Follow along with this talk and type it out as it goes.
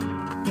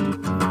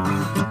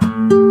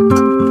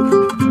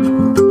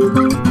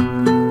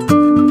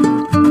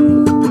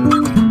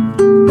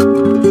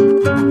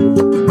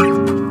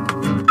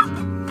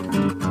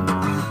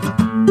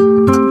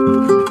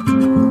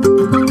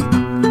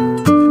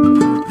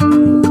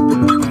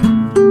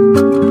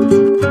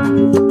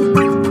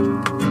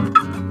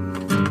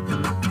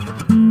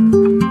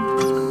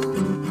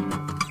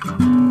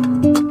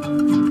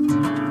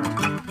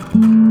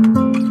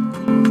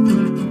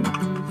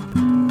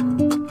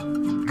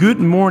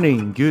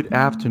morning, good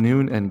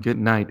afternoon, and good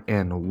night,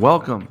 and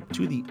welcome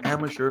to the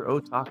Amateur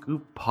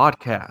Otaku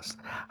Podcast.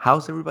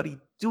 How's everybody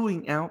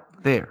doing out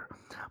there?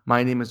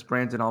 My name is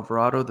Brandon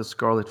Alvarado, the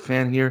Scarlet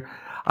Fan here.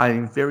 I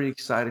am very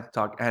excited to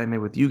talk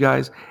anime with you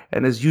guys,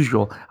 and as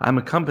usual, I'm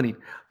accompanied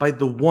by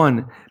the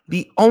one,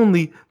 the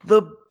only,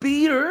 the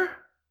beater,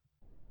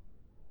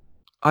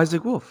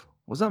 Isaac Wolf.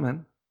 What's up,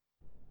 man?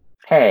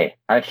 Hey,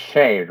 I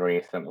shaved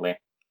recently.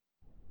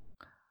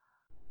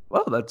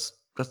 Well, that's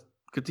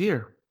good to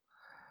hear.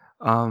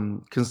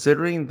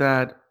 Considering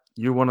that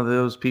you're one of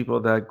those people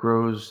that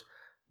grows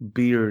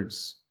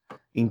beards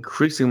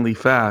increasingly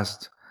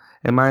fast,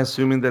 am I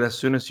assuming that as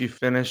soon as you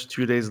finished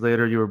 2 days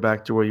later, you were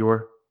back to where you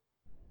were?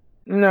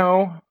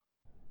 No,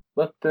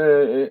 but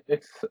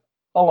it's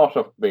a lot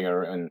of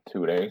beer in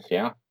 2 days,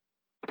 yeah.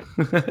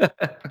 But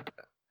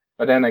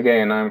then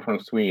again, I'm from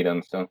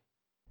Sweden, so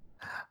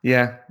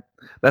Yeah,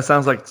 that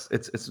sounds like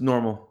it's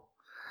normal.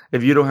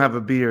 If you don't have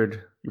a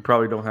beard, you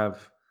probably don't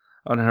have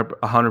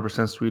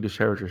 100% Swedish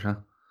heritage, huh?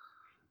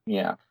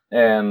 yeah.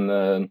 And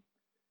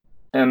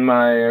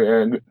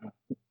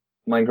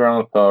my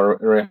grandpa,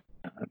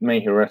 may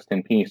he rest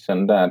in peace,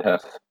 and dad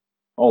has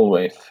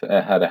always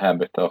had a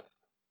habit of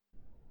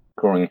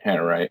growing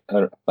hair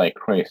like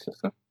crazy.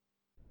 So.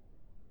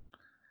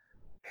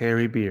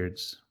 Hairy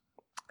beards.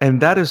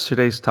 And that is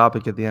today's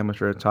topic at the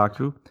Amateur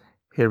Otaku,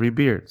 hairy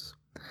beards.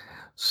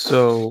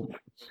 So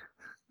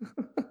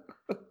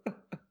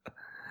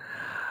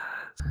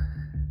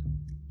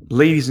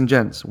ladies and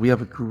gents, we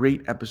have a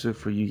great episode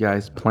for you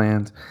guys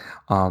planned.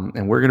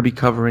 And we're going to be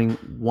covering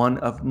one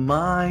of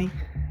my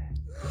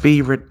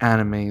favorite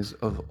animes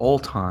of all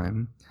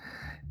time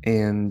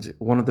and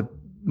one of the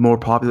more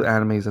popular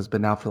animes that's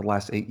been out for the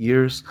last 8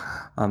 years.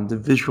 The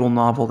visual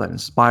novel that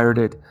inspired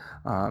it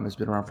has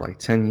been around for like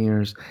 10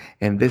 years.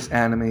 And this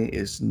anime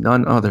is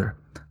none other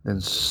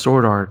than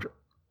Sword Art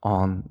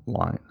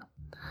Online.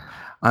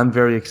 I'm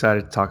very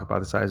excited to talk about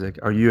this, Isaac.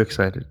 Are you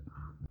excited?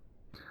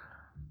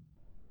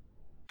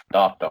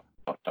 Dot.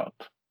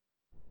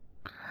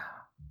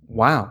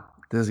 Wow,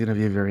 this is going to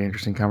be a very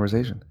interesting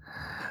conversation.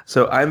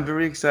 So I'm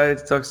very excited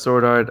to talk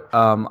Sword Art.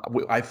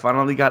 I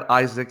finally got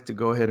Isaac to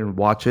go ahead and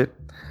watch it,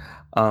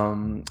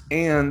 and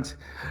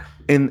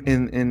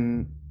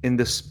in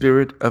the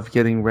spirit of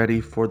getting ready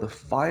for the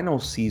final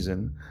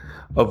season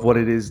of what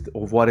is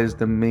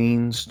the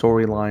main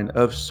storyline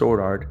of Sword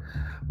Art,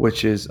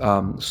 which is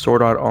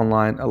Sword Art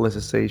Online: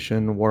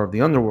 Alicization, War of the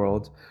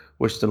Underworld,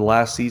 which the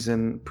last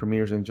season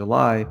premieres in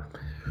July.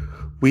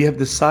 We have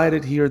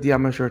decided here at the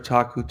Amateur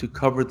Otaku to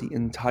cover the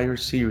entire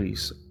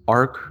series,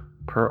 arc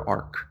per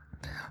arc.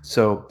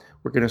 So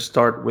we're going to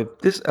start with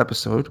this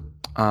episode,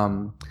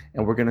 and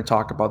we're going to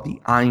talk about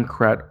the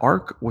Aincrad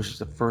arc, which is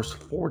the first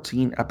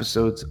 14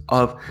 episodes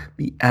of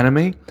the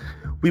anime.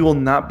 We will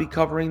not be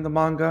covering the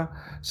manga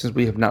since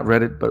we have not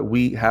read it, but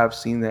we have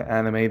seen the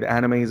anime. The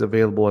anime is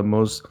available in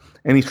most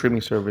any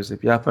streaming service.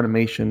 If you have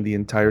Funimation, the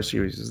entire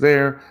series is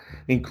there,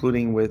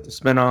 including with the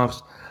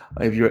spinoffs.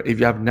 If you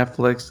have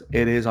Netflix,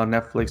 it is on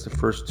Netflix. The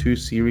first two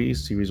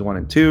series, series 1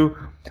 and 2.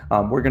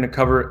 We're going to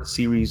cover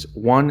series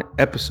 1,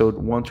 episode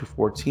 1 to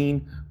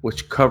 14,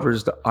 which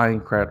covers the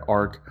Aincrad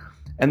arc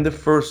and the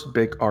first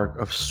big arc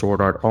of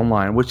Sword Art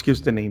Online, which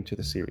gives the name to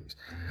the series.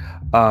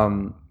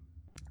 Um,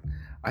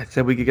 I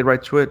said we could get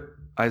right to it.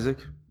 Isaac,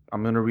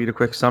 I'm going to read a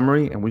quick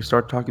summary and we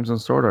start talking some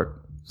Sword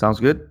Art. Sounds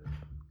good?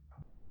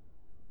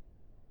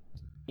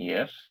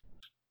 Yes.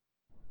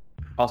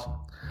 Awesome.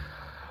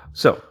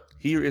 So,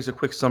 here is a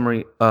quick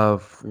summary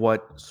of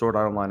what Sword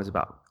Art Online is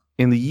about.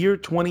 In the year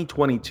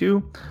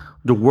 2022,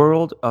 the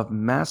world of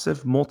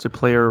massive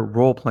multiplayer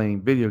role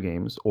playing video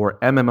games, or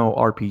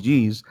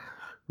MMORPGs,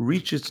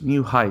 reaches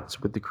new heights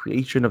with the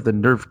creation of the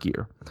Nerve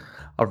Gear,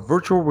 a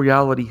virtual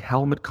reality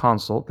helmet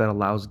console that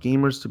allows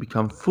gamers to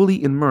become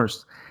fully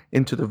immersed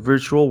into the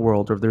virtual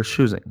world of their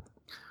choosing.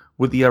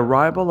 With the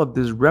arrival of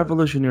this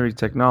revolutionary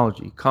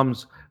technology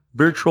comes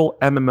virtual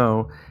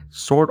MMO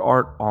Sword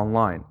Art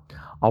Online,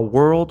 a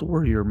world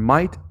where your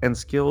might and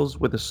skills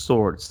with a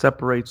sword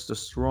separates the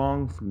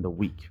strong from the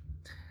weak.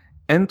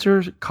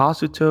 Enter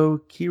Kazuto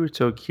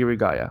Kirito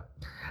Kirigaya.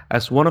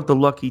 As one of the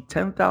lucky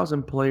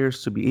 10,000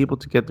 players to be able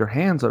to get their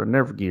hands on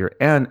Nerve Gear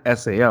and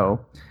SAO,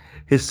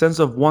 his sense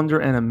of wonder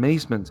and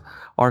amazement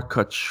are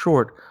cut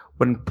short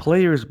when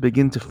players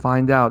begin to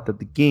find out that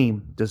the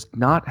game does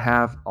not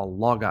have a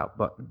logout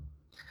button.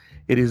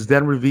 It is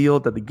then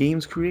revealed that the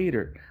game's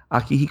creator,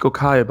 Akihiko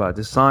Kaiba,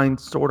 designed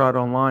Sword Art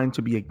Online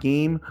to be a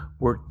game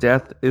where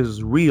death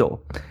is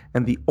real,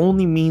 and the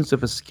only means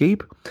of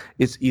escape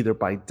is either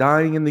by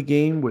dying in the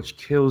game, which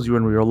kills you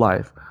in real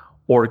life,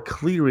 or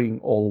clearing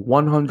all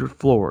 100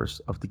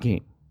 floors of the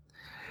game.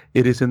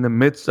 It is in the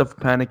midst of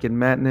panic and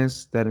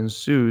madness that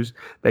ensues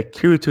that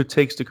Kirito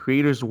takes the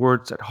creator's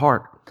words at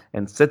heart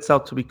and sets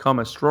out to become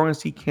as strong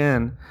as he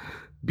can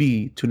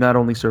be to not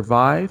only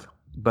survive,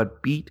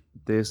 but beat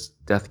this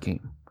death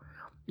game.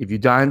 If you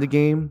die in the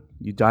game,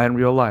 you die in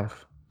real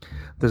life.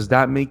 Does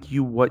that make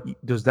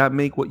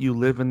what you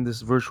live in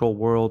this virtual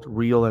world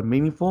real and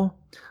meaningful?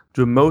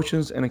 Do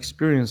emotions and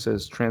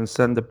experiences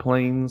transcend the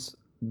planes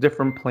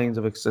different planes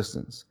of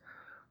existence.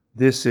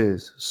 This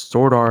is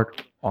Sword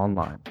Art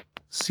Online,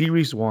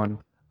 Series 1,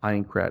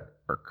 Aincrad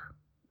Urk.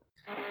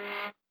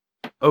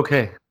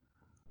 Okay,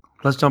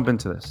 let's jump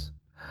into this.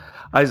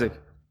 Isaac,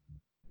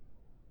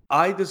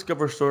 I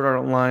discovered Sword Art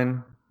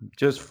Online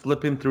just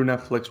flipping through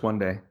Netflix one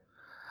day.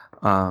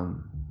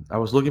 Um, I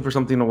was looking for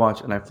something to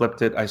watch, and I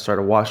flipped it. I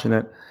started watching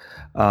it,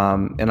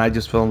 and I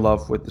just fell in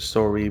love with the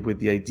story, with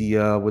the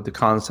idea, with the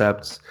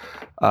concepts,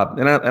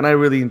 and I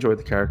really enjoyed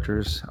the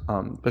characters.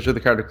 Especially the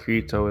character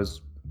Kirito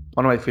is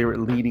one of my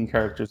favorite leading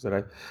characters that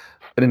I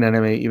in an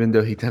anime, even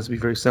though he tends to be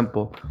very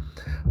simple.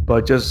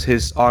 But just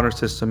his honor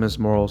system, his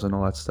morals, and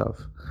all that stuff.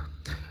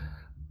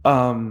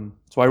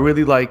 So I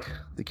really like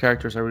the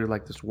characters. I really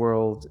like this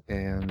world,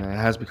 and it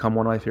has become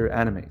one of my favorite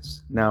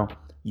animes. Now,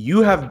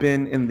 you have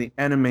been in the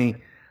anime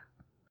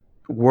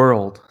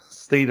world,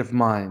 state of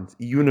mind,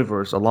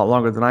 universe a lot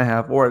longer than I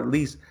have, or at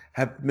least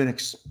have been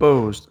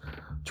exposed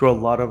to a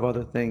lot of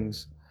other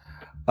things.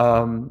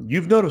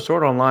 You've noticed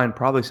Sword Online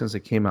probably since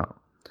it came out.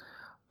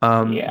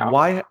 Yeah.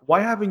 Why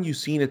haven't you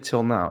seen it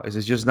till now? Is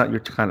it just not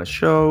your kind of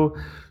show?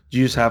 Do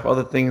you just have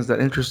other things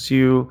that interest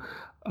you?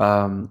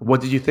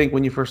 What did you think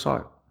when you first saw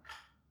it?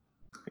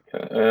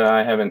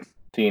 I haven't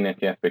seen it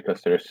yet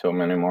because there's so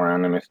many more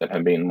animes that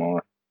have been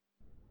more,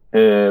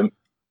 uh,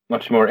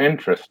 much more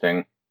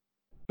interesting,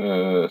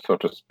 so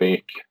to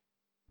speak.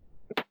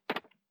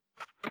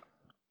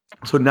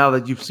 So now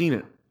that you've seen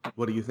it,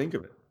 what do you think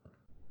of it?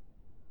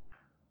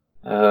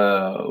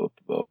 Oh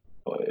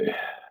boy.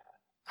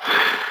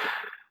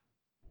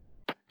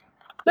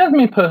 Let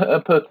me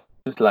put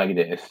it like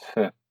this.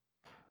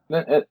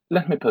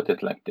 Let me put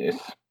it like this.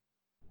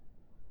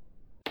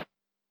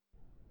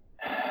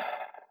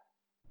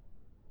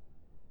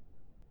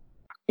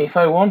 If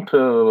I want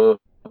to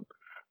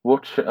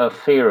watch a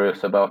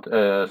series about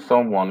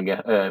someone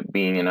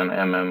being in an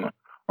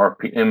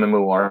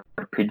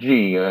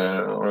MMORPG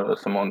or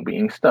someone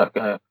being stuck,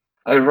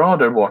 I'd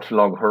rather watch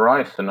Log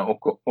Horizon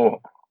or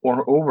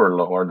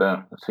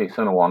Overlord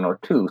season 1 or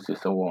 2.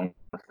 Season 1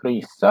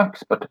 3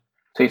 sucks, but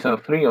season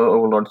 3 of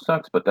Overlord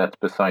sucks, but that's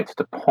besides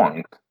the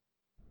point.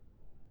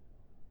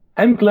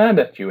 I'm glad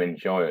that you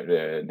enjoyed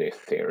this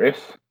series.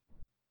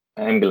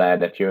 I'm glad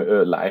that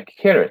you like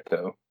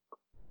Kirito.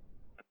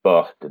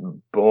 But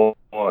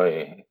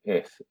boy,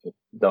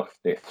 does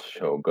this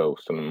show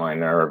goes on my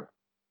nerve.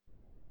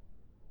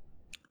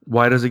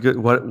 Why does it get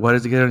why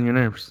does it get on your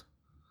nerves?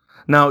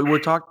 Now we're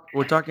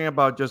talking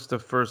about just the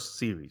first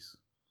series.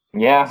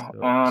 Yeah,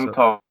 So I'm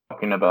so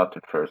talking about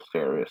the first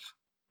series.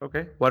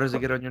 okay, why does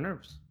it get on your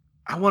nerves?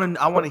 I want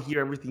to hear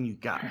everything you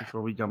got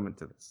before we jump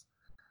into this.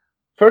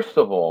 First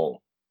of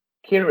all,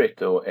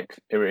 Kirito is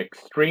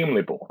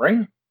extremely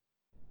boring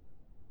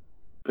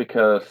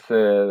because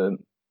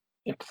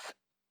it's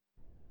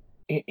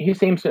he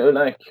seems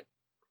like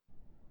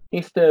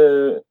he's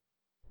the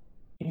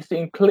he's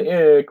the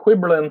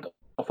equivalent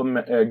of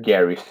a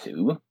Gary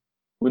Sue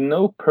with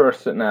no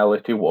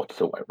personality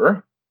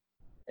whatsoever,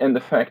 and the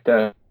fact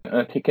that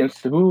he can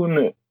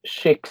swoon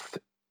chicks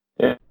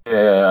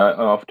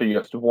after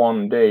just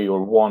one day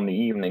or one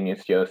evening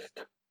is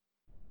just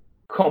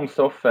comes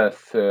off as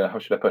how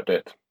should I put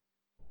it?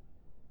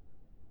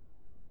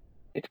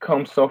 It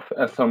comes off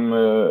as some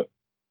a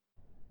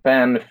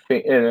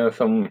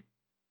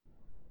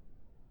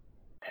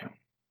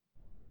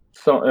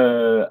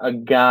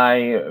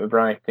guy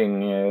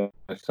writing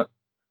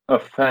a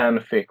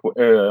fanfic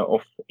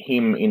of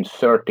him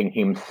inserting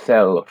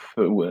himself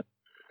where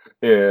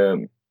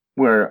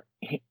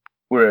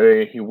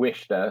where he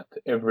wished that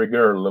every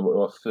girl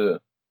was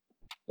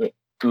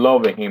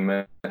loving him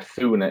as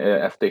soon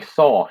as they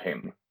saw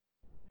him,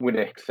 with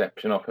the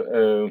exception of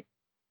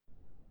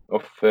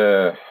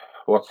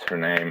what's her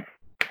name?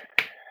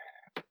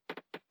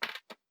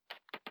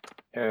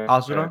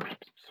 Asuna?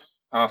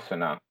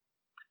 Asuna,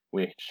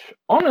 which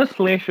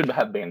honestly should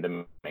have been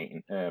the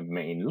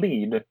main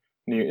lead.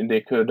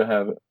 They could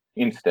have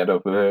instead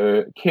of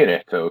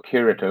Kirito.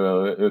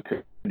 Kirito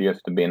could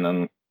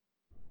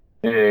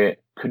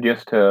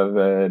just have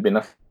been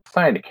a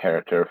side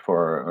character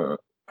for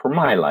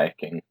my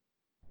liking,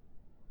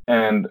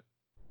 and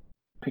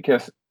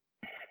because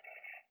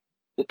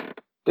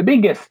the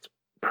biggest,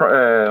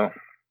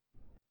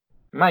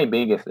 my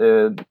biggest,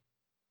 the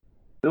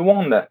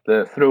one that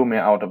threw me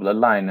out of the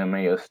line and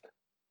he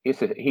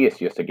is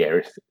just a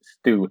Gary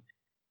Stu,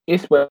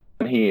 is when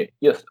he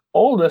just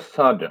all of a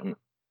sudden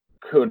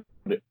could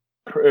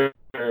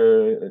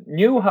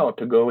knew how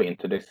to go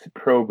into this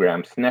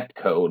program's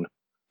netcode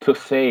to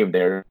save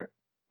their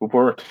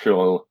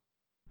virtual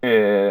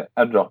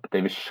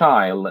adoptive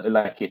child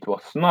like it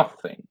was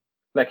nothing.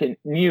 Like he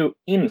knew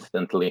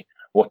instantly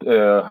what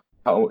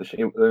how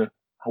he would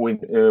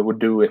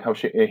do it,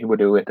 he would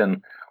do it,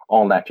 and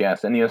all that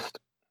jazz, and just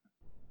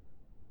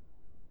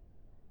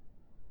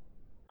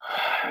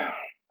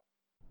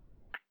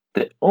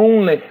the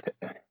only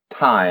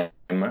time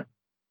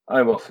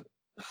I was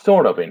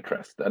sort of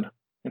interested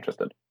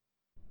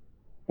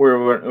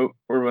were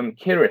when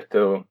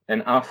Kirito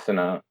and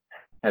Asuna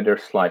had their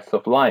slice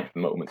of life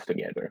moments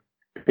together,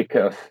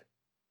 because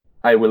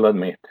I will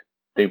admit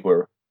they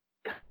were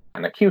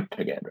kind of cute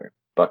together.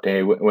 But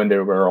when they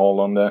were all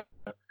on the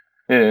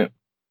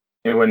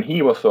when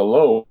he was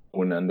alone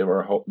and there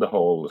were the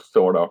whole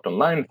Sword Art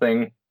Online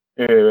thing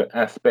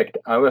aspect,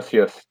 I was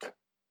just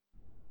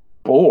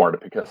bored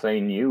because I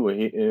knew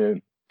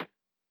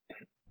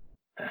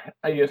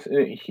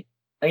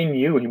I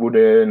knew he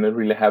wouldn't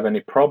really have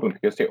any problem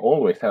because he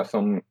always has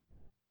some.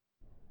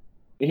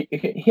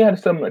 He had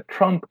some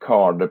trump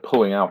card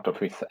pulling out of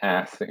his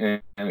ass,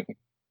 and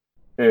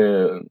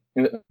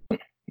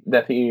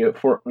that he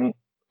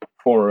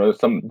for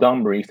some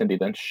dumb reason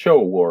didn't show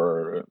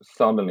or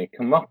suddenly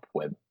come up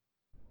with,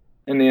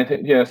 and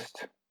it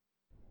just.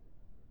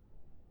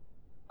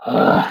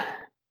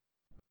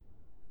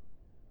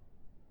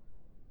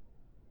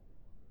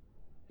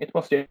 It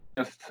was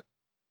just.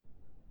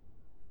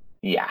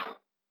 Yeah.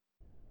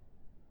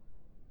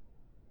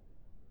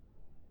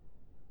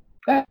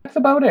 That's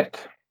about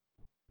it.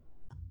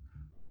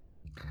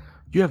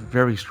 You have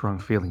very strong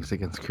feelings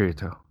against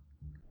Kirito.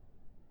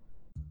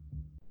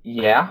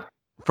 Yeah.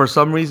 For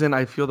some reason,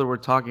 I feel that we're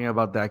talking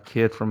about that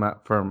kid from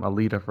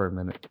Alita for a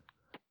minute.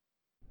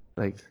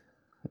 Like,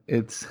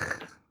 it's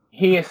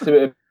He is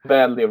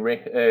badly.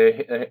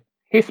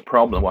 His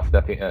problem was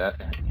that he has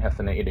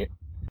an idiot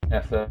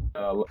as a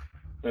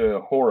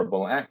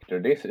horrible actor.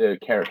 This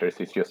character is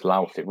just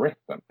lousy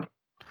written.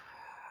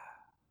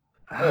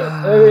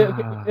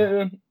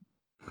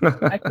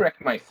 I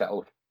correct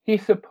myself.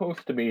 He's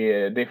supposed to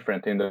be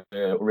different in the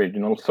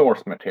original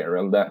source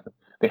material that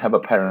they have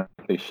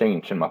apparently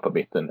changed him up a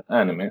bit in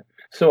anime.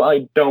 So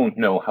I don't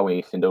know how he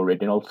is in the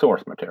original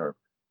source material.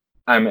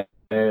 I'm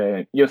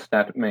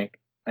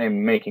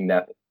I'm making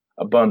that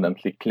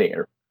abundantly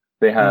clear.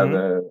 They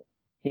have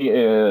he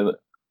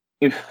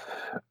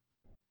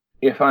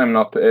if I'm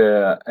not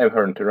I've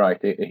heard it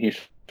right, he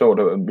sort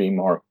of be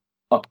more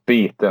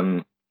upbeat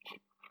and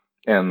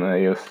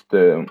just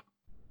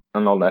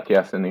and all that.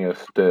 Yes, and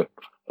just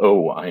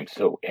oh, I'm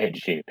so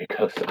edgy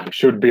because I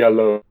should be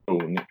alone,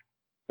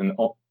 and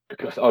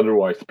because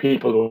otherwise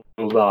people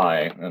will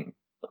die. And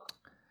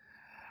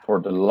for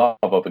the love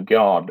of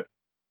God,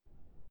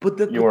 but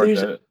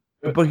here's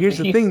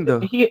the thing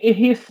though.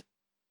 He's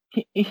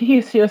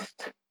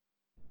just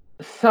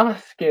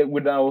Sasuke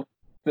without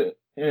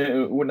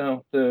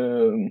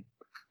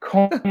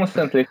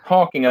constantly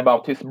talking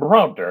about his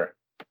brother.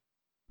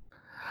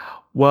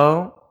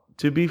 Well,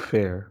 to be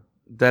fair,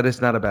 that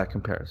is not a bad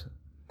comparison.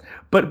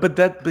 But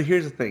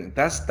here's the thing.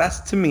 That's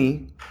to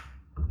me,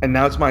 and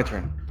now it's my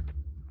turn.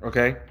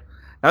 Okay,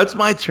 now it's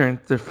my turn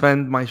to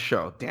defend my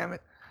show. Damn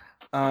it.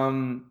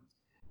 Um,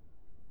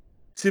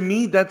 to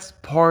me, that's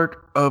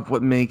part of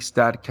what makes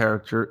that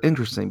character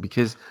interesting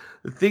because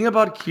the thing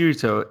about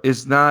Kirito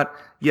is not,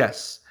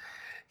 yes,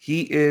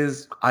 he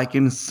is, I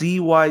can see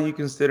why you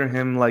consider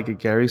him like a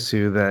Gary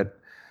Sue that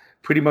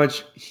pretty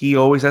much he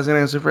always has an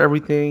answer for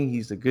everything.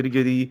 He's a goody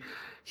goody.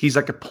 He's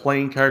like a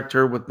plain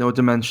character with no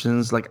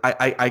dimensions. Like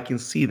I can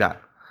see that.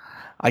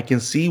 I can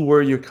see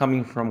where you're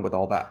coming from with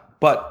all that.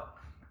 But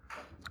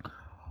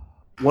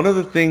one of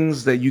the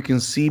things that you can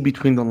see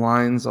between the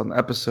lines on the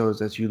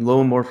episodes as you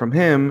learn more from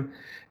him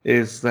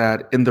is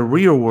that in the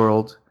real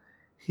world,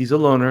 he's a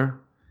loner.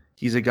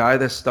 He's a guy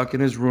that's stuck in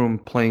his room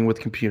playing with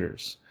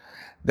computers.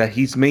 That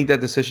he's made that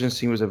decision since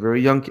he was a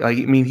very young. I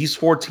mean, he's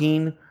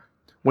 14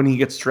 when he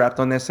gets strapped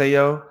on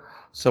SAO.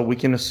 So we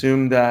can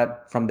assume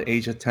that from the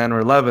age of 10 or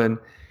 11,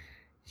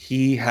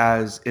 he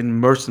has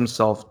immersed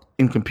himself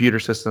in computer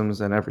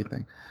systems and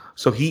everything.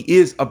 So he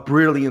is a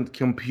brilliant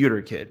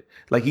computer kid.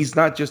 Like he's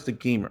not just a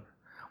gamer.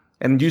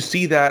 And you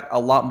see that a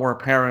lot more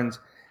apparent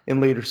in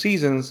later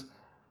seasons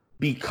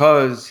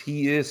because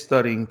he is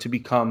studying to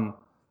become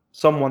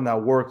someone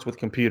that works with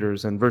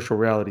computers and virtual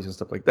realities and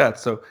stuff like that.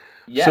 So,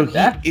 Yeah,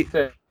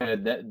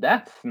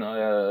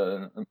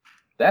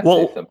 that's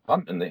well,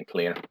 abundantly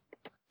clear.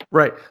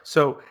 right.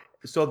 So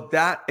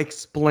that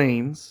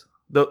explains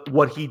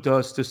what he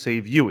does to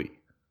save Yui.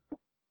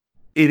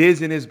 It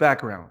is in his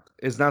background.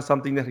 It's not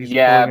something that he's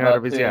Yeah, pulling out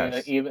of but his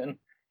ass. even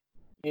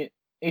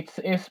it's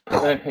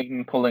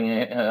him pulling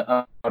it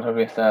out of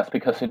his ass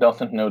because he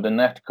doesn't know the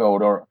net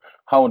code or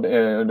how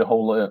the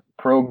whole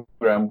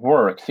program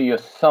works. He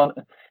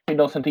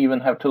doesn't even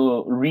have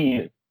to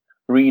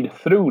read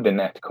through the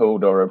net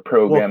code or a Well,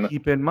 program.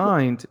 keep in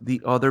mind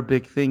the other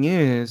big thing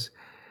is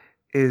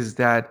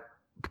that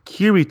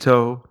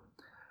Kirito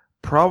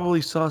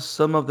probably saw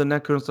some of the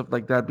netcode and stuff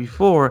like that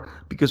before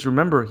because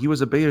remember he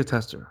was a beta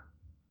tester.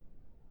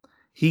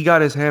 He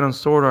got his hand on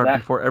Sword Art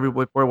before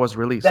it was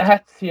released.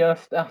 That's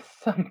just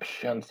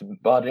assumptions,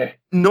 buddy.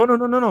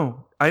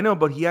 No. I know,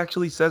 but he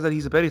actually says that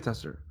he's a beta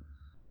tester.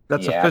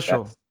 That's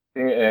official.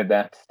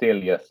 That's still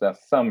just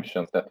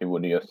assumptions that he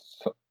would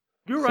just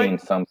You're seen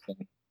right.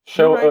 something.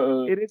 You're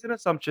right. It is an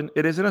assumption.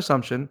 It is an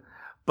assumption,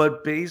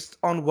 but based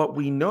on what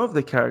we know of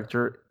the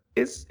character,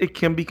 it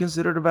can be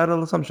considered a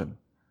valid assumption.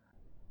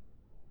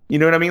 You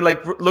know what I mean?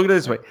 Like, look at it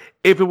this way: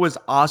 if it was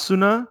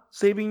Asuna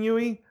saving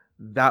Yui,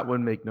 that would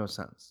make no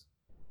sense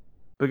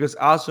because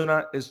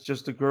Asuna is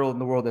just a girl in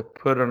the world that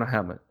put on a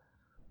helmet.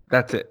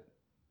 That's it.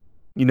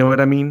 You know what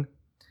I mean?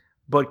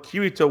 But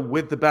Kirito,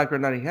 with the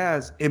background that he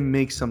has, it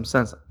makes some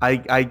sense. I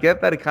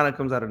get that it kind of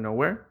comes out of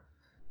nowhere,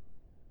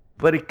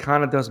 but it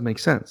kind of does make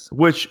sense. Uh,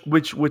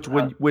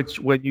 Which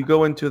when you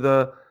go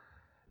into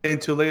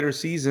later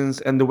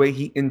seasons and the way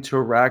he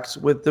interacts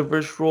with the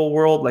visual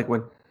world, like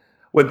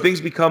when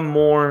things become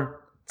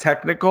more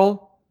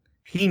technical,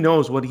 he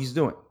knows what he's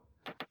doing.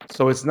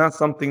 So it's not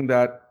something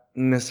that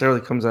necessarily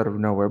comes out of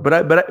nowhere. But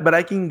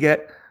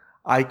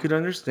I could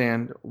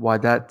understand why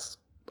that's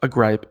a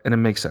gripe and it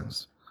makes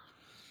sense.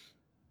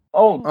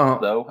 Uh,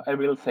 Although I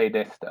will say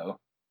this though,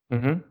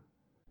 mhm.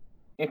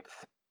 it's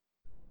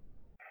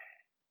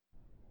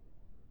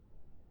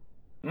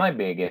my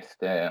biggest.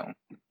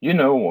 You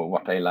know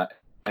what I like.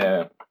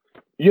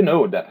 You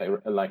know that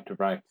I like to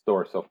write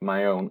stories of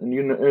my own, and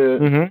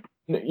Mhm.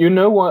 you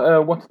know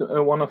what's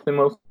one of the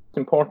most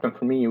important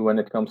for me when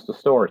it comes to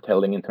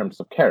storytelling in terms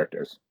of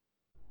characters.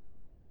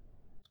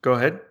 Go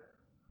ahead.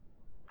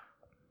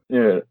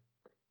 Uh,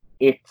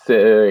 it's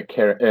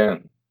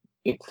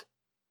it's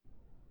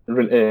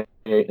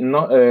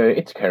not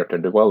it's character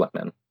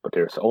development, but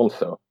there's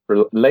also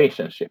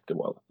relationship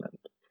development.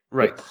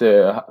 Right. It's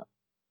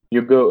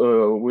you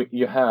go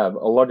you have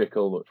a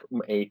logical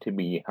from A to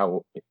B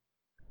how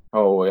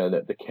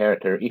the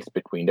character is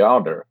between the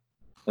other,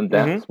 and Mhm.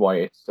 that's why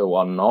it's so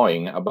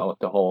annoying about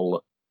the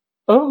whole.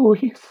 Oh,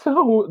 he's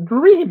so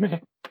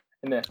dreamy,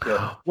 and that's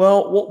just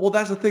Well,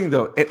 that's the thing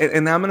though,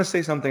 and I'm gonna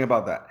say something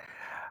about that.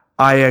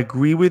 I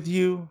agree with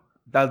you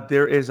that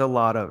there is a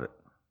lot of it.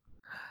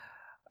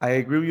 I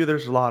agree with you.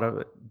 There's a lot of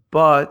it,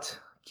 but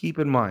keep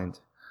in mind,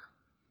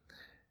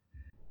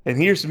 and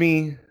here's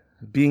me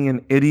being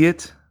an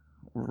idiot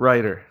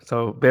writer.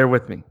 So bear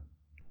with me.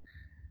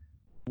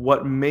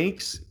 What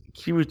makes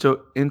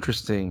Kirito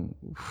interesting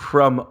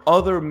from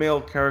other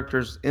male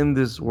characters in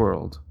this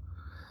world?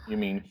 you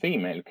mean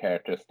female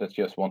characters that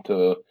just want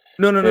to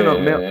No, no, no, no,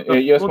 male.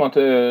 No, just well, want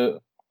to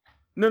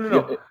no, no,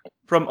 no.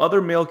 From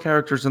other male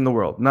characters in the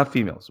world, not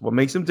females. What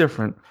makes him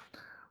different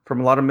from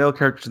a lot of male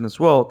characters in this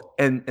world,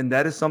 and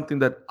that is something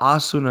that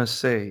Asuna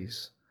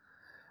says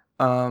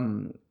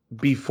um,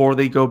 before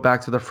they go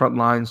back to the front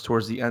lines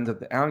towards the end of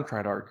the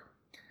Aincrad arc,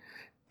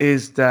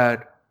 is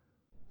that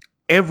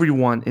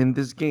everyone in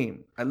this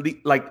game, at least,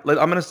 like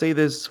I'm gonna say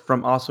this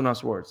from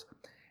Asuna's words,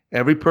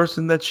 every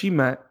person that she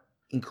met,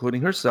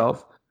 including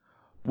herself,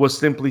 was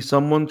simply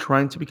someone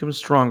trying to become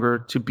stronger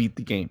to beat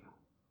the game.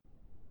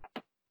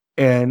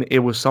 And it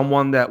was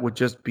someone that would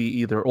just be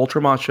either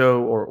ultra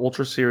macho or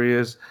ultra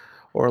serious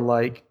or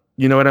like,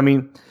 you know what I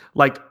mean?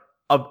 Like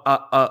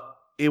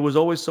it was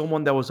always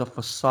someone that was a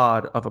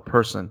facade of a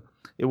person.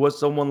 It was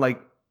someone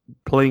like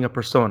playing a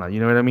persona, you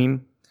know what I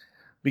mean?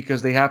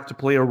 Because they have to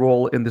play a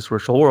role in this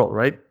virtual world,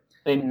 right?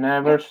 they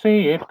never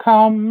see it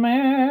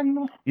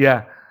coming.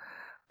 Yeah.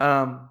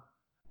 Um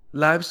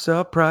Live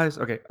surprise.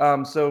 Okay.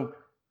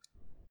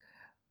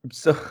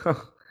 So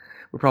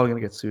we're probably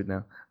gonna get sued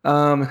now.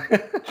 Um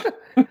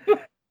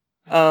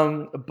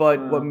but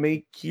what Uh,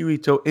 made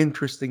Kirito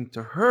interesting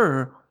to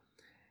her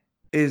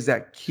is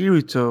that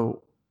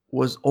Kirito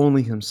was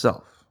only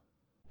himself.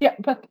 yeah,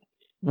 but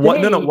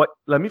What? No, no. they What?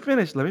 Let me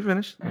finish. Let me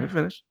finish. Let me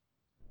finish.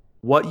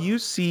 What you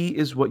see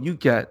is what you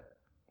get.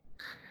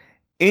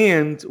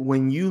 And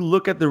when you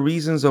look at the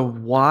reasons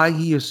of why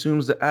he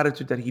assumes the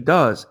attitude that he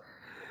does,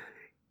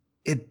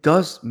 it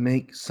does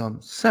make some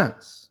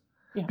sense.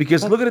 yeah,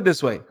 Because but look at it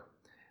this way: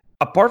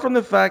 apart from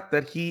the fact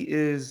that he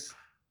is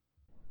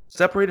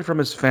separated from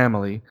his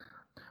family,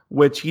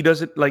 which he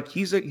doesn't like,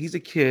 he's a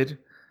kid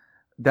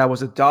that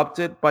was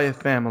adopted by a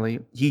family.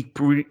 He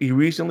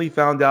recently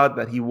found out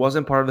that he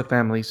wasn't part of the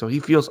family, so he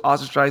feels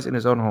ostracized in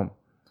his own home.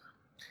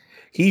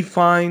 He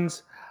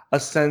finds a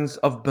sense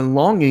of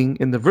belonging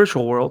in the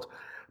virtual world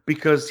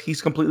because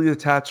he's completely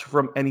detached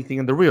from anything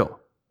in the real,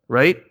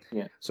 right?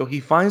 yeah, So he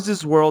finds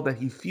this world that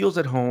he feels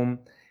at home.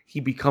 He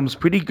becomes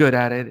pretty good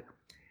at it.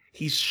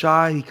 He's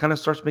shy. He kind of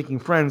starts making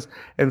friends,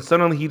 and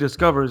suddenly he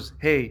discovers,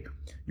 hey,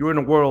 you're in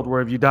a world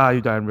where if you die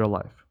in real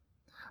life.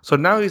 So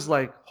now he's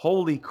like,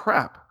 holy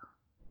crap,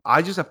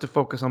 I just have to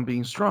focus on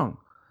being strong.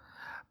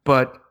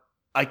 But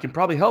I can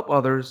probably help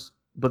others,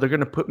 but they're going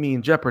to put me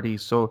in jeopardy.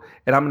 So,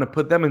 and I'm going to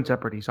put them in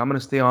jeopardy. So I'm going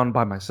to stay on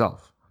by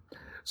myself.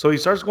 So he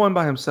starts going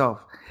by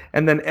himself.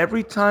 And then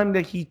every time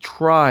that he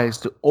tries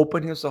to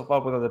open himself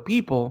up with other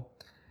people,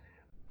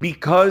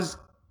 because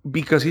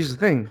because here's the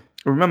thing.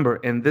 Remember,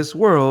 in this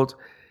world,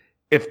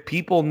 if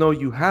people know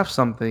you have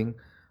something,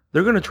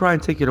 they're going to try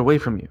and take it away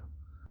from you.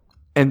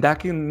 And that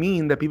can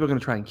mean that people are going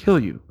to try and kill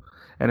you.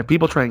 And if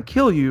people try and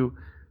kill you,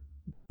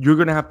 you're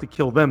going to have to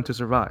kill them to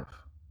survive,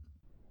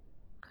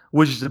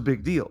 which is a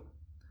big deal.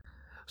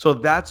 So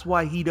that's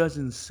why he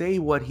doesn't say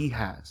what he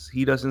has.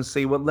 He doesn't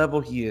say what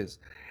level he is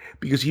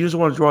because he doesn't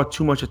want to draw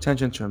too much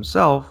attention to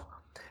himself.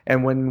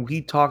 And when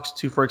he talks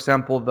to, for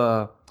example,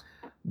 the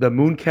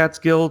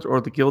Mooncats Guild or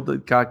the guild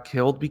that got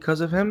killed because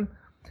of him,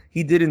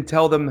 he didn't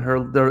tell them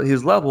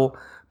his level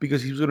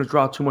because he was going to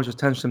draw too much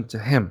attention to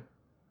him.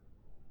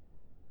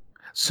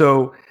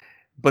 So,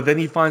 but then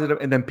he finds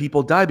it, and then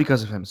people die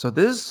because of him. So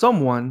this is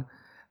someone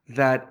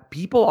that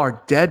people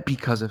are dead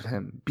because of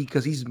him,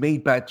 because he's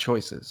made bad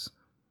choices.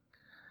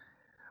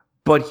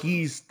 But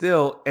he is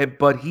still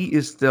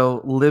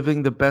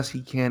living the best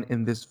he can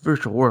in this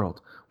virtual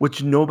world,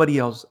 which nobody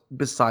else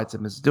besides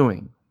him is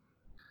doing.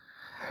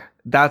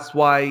 That's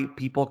why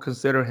people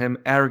consider him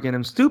arrogant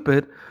and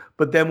stupid.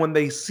 But then when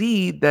they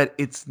see that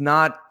it's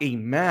not a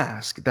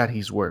mask that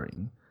he's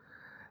wearing,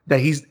 that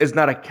it's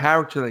not a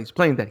character that he's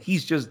playing, that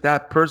he's just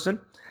that person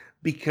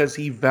because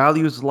he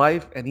values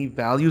life and he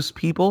values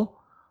people,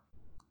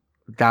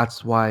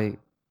 that's why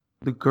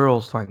the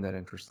girls find that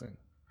interesting.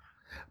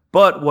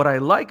 But what I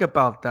like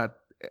about that,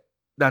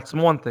 that's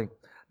one thing.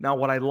 Now,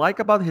 what I like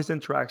about his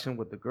interaction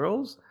with the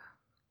girls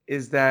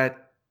is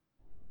that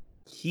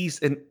he's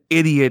an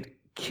idiot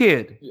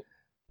kid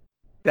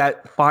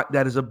that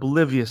is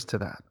oblivious to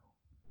that.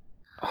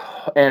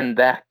 And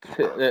that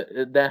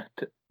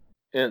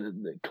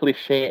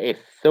cliche is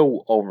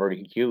so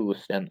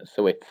overused, and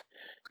so it's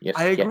just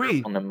I getting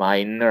agree, on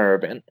my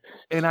nerve. and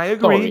I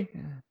Sorry, agree.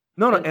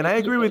 No, and I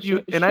agree with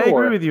you, and I agree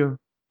sure, with you,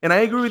 and I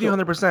agree with you sure.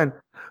 100%.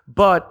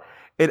 But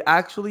it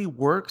actually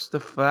works. The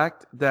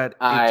fact that it's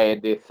I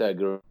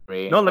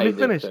disagree. no. Let me I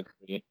finish.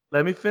 disagree.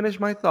 Let me finish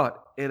my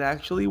thought. It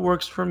actually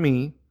works for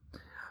me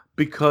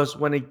because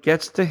when it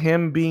gets to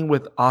him being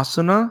with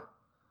Asuna,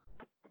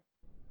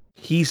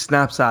 he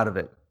snaps out of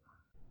it.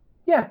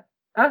 Yeah,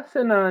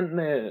 Asuna and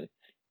No,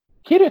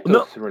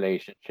 Kirito's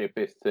relationship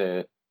is.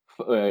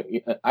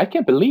 I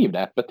can't believe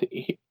that, but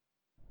the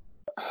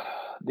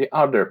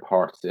other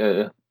parts.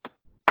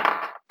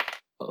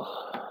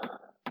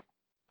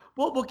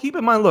 well, keep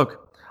in mind.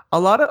 Look, a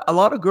lot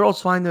of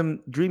girls find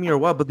him dreamy or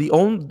what,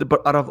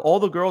 but out of all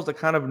the girls that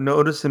kind of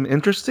notice him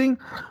interesting,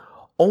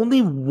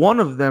 only one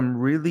of them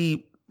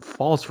really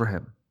falls for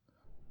him.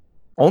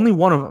 Only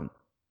one of them,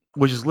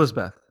 which is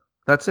Lisbeth.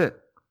 That's it.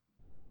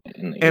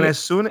 And as It's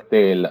soon,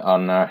 still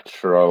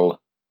unnatural.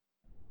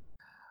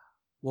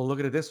 well, look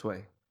at it this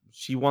way: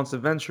 she wants a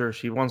venture.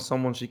 She wants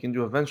someone she can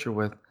do a venture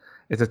with.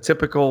 It's a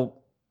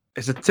typical,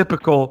 it's a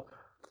typical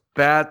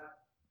bad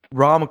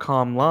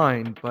rom-com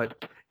line,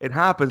 but it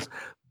happens.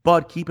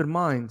 But keep in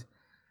mind,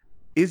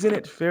 isn't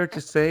it fair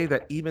to say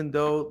that even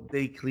though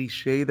they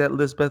cliche that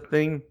Lisbeth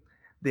thing,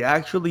 they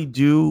actually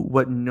do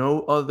what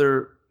no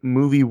other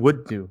movie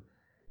would do?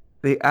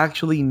 They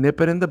actually nip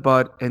it in the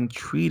bud and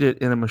treat it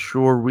in a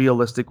mature,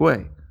 realistic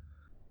way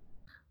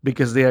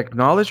because they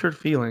acknowledge her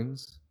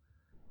feelings.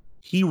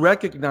 He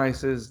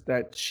recognizes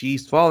that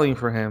she's falling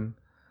for him,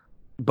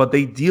 but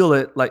they deal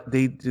it like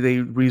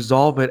they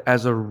resolve it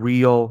as a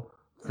real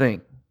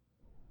thing.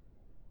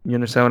 You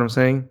understand what I'm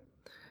saying?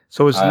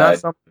 So it's not Uh,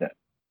 something it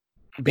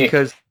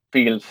because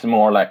feels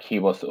more like he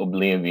was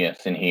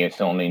oblivious and he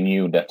only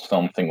knew that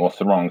something was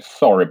wrong.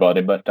 Sorry,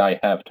 buddy, but I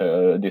have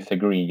to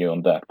disagree you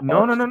on that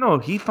no, no, part. no, no.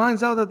 He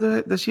finds out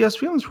that she has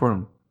feelings for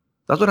him.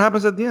 That's what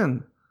happens at the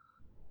end,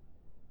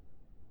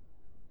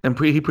 and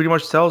he pretty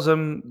much tells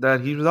him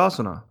that he's with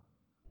Asuna.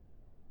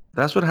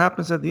 That's what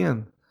happens at the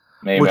end,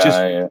 Maybe which is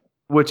I.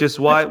 which is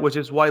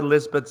why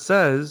Lisbeth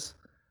says,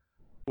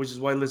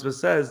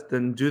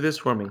 then do this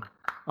for me.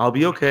 I'll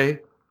be okay.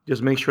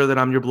 Just make sure that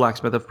I'm your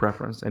blacksmith of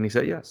preference. And he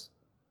said yes.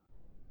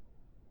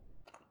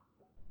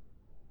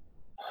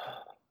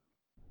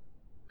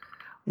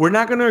 We're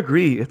not going to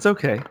agree. It's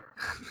okay.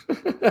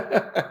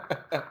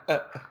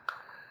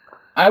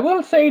 I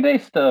will say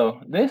this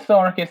though. This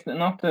arc is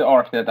not the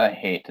arc that I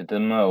hated the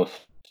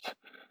most.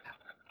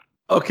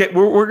 Okay,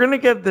 we're going to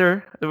get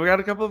there. We got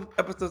a couple of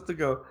episodes to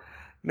go.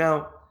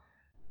 Now,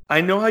 I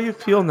know how you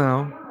feel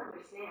now.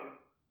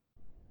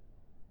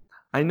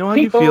 I know how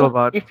you feel People,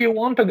 about. if you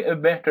want a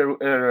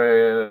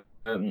better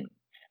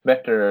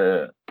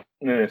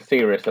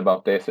series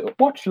about this,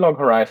 watch Log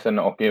Horizon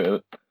or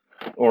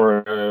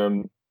or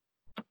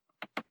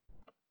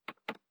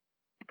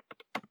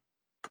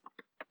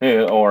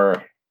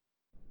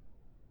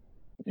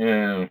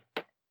uh,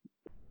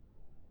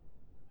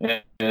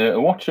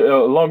 watch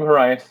Log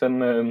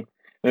Horizon,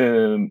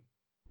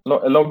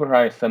 Log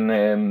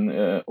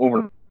Horizon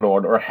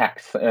Overlord or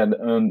Hacks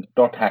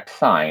dot hack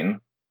sign.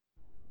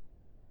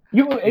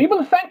 You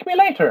will thank me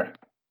later.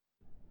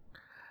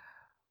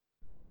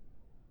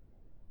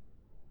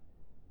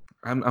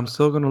 I'm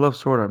still gonna love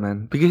Sword Art,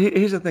 man. Because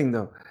here's the thing,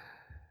 though.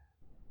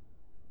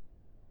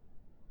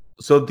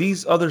 So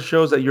these other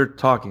shows that you're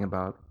talking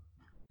about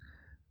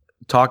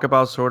talk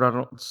about Sword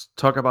Art,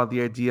 talk about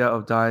the idea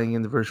of dying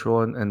in the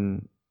virtual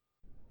and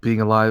being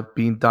alive,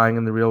 being dying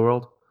in the real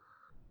world.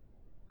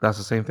 That's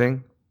the same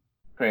thing.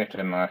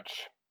 Pretty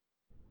much.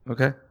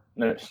 Okay.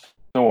 There's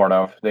sort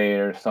of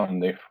there's some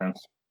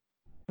difference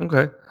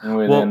Okay.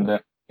 within Well,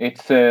 the.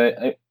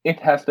 It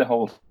has the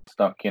whole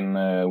stuck in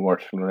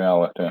virtual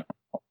reality.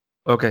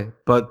 okay,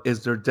 but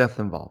is there death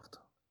involved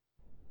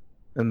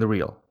in the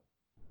real?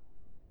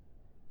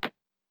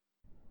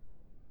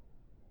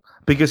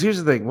 Because here's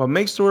the thing: what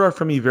makes Sword Art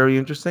for me very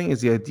interesting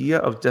is the idea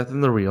of death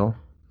in the real,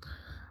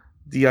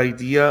 the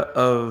idea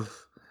of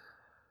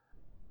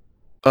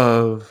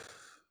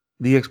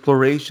the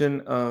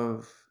exploration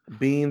of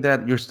being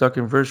that you're stuck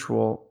in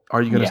virtual.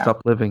 Are you going to Yeah,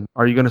 stop living?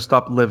 Are you going to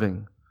stop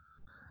living?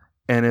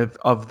 and if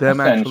of them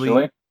actually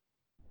Essentially.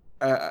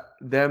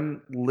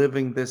 them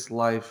living this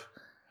life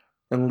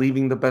and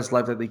living the best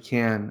life that they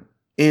can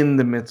in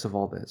the midst of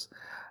all this.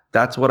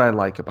 That's what I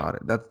like about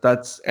it.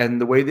 That's and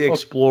the way they Oh,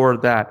 explore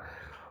that,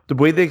 the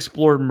way they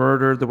explore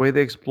murder, the way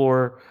they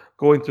explore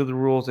going through the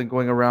rules and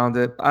going around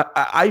it.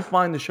 I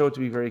find the show to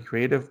be very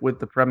creative with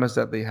the premise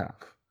that they have.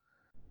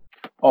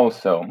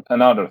 also,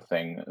 another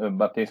thing,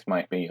 but this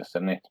might be just a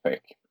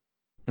nitpick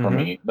for Mm-hmm.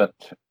 me, but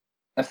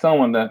as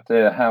someone that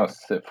has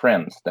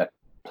friends that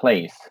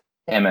plays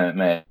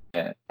MMORPGs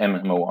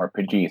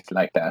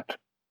like that,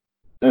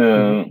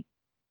 Mm-hmm.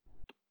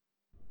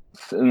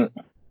 s-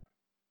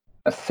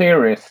 a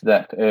series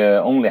that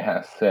only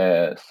has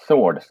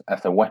swords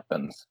as a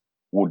weapons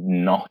would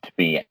not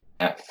be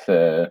as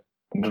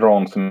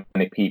drawn so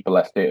many people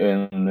as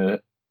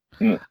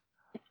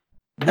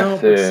No,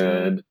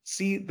 but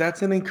see,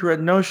 that's an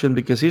incorrect notion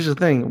because here's the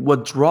thing: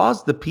 what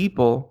draws the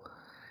people,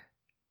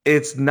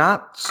 it's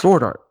not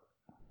sword art.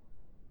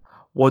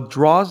 What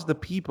draws the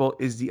people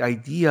is the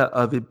idea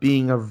of it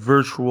being a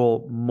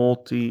virtual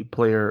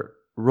multiplayer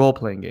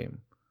role-playing game.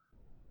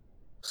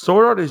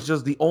 Sword art is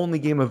just the only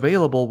game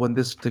available when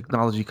this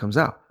technology comes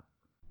out.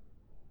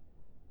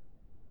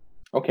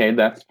 Okay,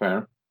 that's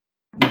fair.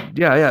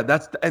 Yeah,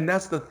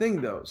 that's the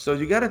thing though. So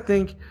you got to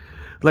think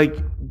like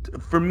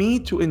for me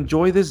to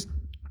enjoy this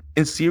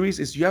in series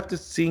is you have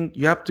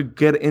to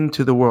get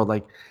into the world.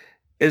 Like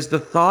is the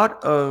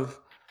thought of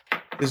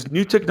this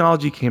new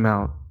technology came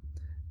out,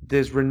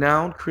 this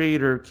renowned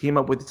creator came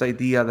up with this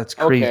idea that's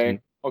crazy.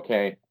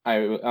 Okay. I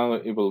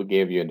will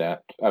give you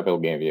that. I will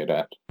give you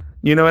that.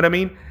 You know what I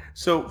mean?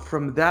 So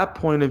from that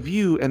point of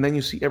view, and then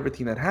you see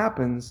everything that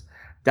happens.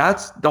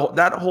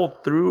 That whole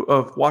through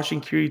of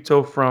watching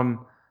Kirito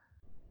from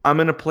I'm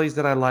in a place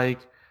that I like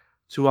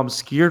to I'm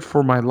scared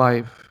for my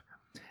life,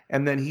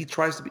 and then he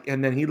tries to be,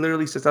 and then he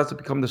literally sets out to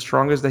become the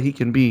strongest that he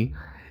can be.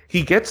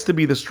 He gets to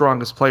be the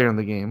strongest player in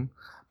the game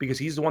because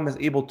he's the one that's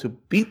able to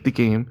beat the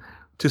game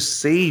to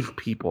save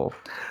people.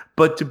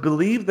 But to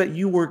believe that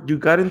you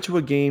got into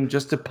a game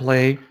just to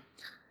play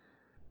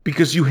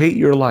because you hate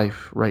your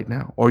life right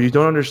now or you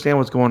don't understand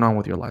what's going on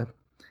with your life.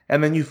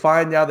 And then you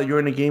find out that you're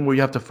in a game where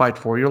you have to fight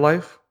for your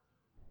life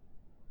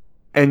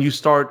and you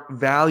start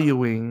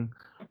valuing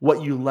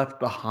what you left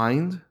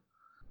behind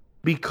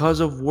because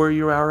of where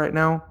you're at right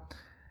now.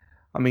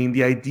 I mean,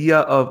 the idea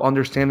of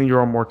understanding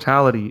your own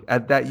mortality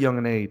at that young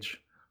an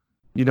age,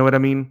 you know what I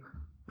mean?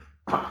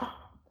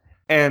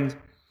 And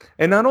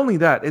not only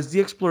that, it's the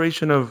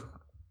exploration of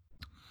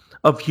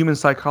human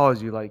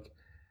psychology. Like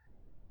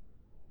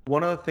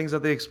one of the things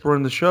that they explore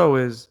in the show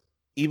is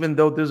even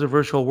though there's a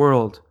virtual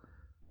world,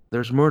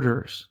 there's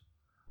murderers.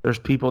 There's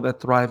people that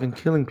thrive in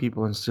killing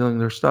people and stealing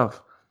their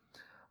stuff.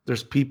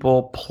 There's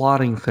people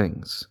plotting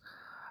things.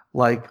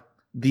 Like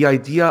the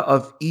idea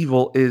of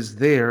evil is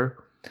there.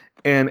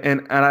 And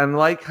I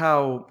like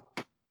how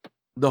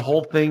the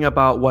whole thing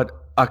about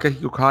what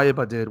Akihiko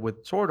Kayaba did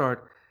with Sword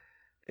Art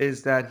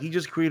is that he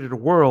just created a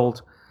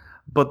world,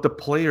 but the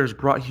players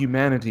brought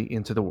humanity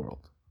into the world.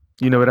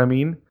 You know what I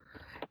mean?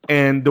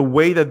 And the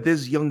way that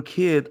this young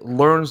kid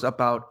learns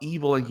about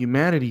evil and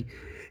humanity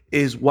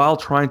is while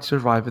trying to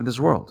survive in this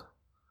world.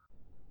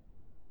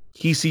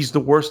 He sees the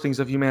worst things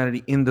of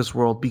humanity in this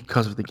world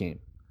because of the game,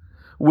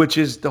 which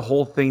is the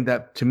whole thing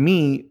that to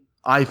me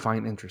I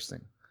find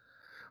interesting.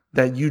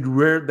 That you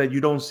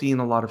don't see in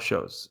a lot of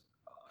shows.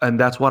 And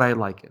that's what I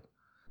like it.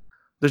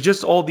 There's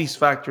just all these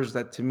factors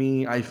that to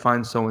me I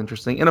find so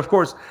interesting. And of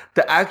course,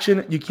 the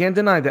action, you can't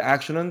deny the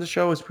action on the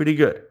show is pretty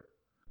good.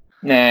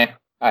 Nah,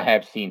 I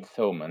have seen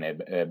so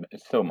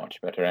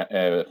much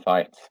better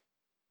fights.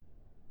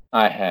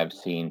 I have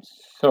seen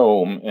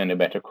so many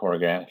better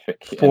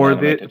choreographic and For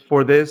the animated.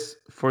 for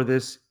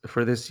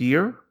this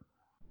year,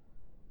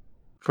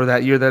 for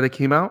that year that it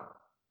came out,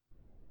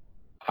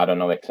 I don't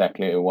know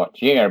exactly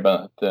what year,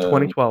 but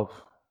 2012.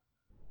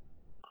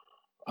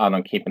 I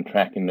don't keep in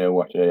track in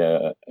what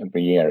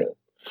every year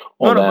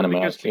No, all the no, but anime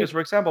I see. because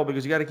for example,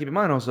 because you got to keep in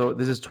mind also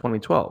this is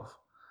 2012.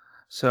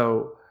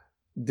 So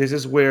this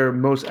is where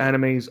most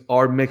animes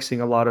are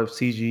mixing a lot of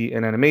CG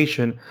and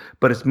animation,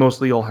 but it's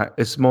mostly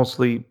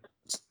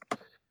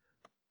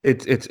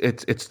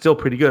it's still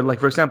pretty good. Like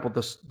for example,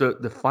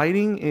 the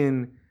fighting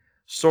in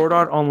Sword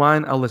Art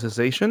Online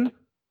Alicization,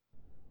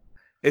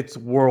 it's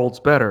worlds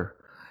better.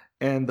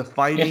 And the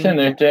fighting Isn't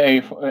in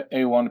it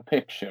A1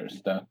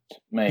 Pictures that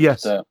makes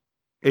yes, the?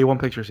 A1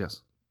 Pictures,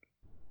 yes.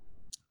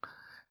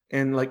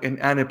 And like an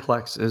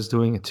Aniplex is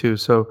doing it too.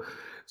 So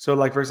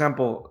like for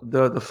example,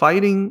 the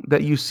fighting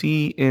that you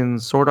see in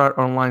Sword Art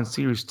Online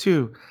Series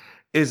 2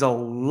 is a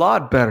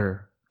lot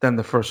better than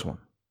the first one.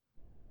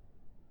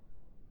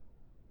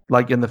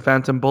 Like in the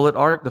Phantom Bullet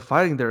arc, the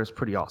fighting there is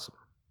pretty awesome.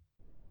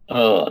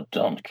 Oh,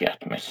 don't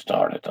get me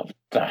started of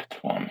that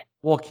one.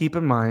 Well, keep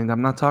in mind,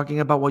 I'm not talking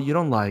about what you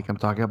don't like. I'm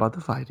talking about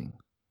the fighting.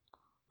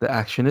 The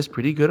action is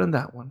pretty good on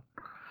that one,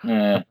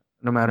 Yeah,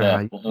 no matter how that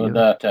you feel.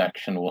 that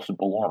action was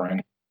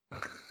boring.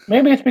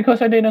 Maybe it's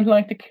because I didn't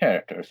like the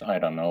characters. I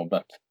don't know,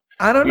 but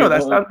I don't know. you.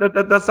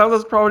 That sounds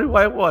that's probably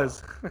why it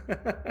was.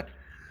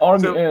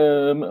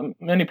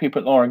 Many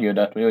people argue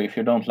that if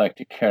you don't like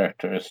the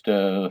characters,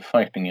 the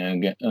fighting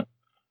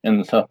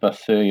ends up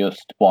as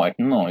just white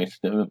noise,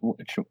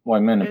 which why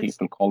many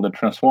people call the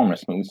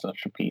Transformers movie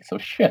such a piece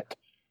of shit.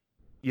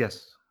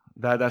 Yes,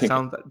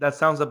 that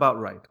sounds about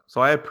right. So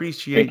I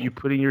appreciate you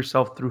putting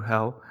yourself through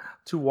hell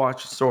to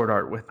watch Sword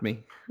Art with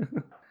me.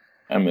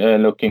 I'm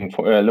looking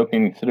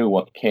through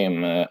what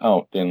came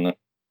out in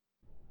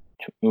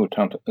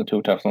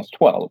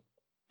 2012.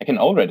 I can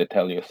already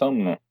tell you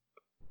some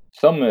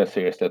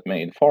series that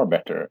made far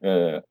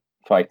better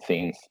fight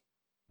scenes.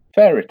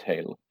 Fairy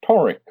Tail,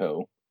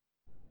 Toriko.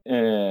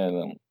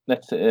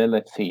 Let's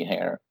see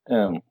here.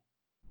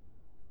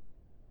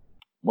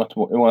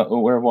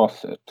 Where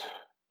was it?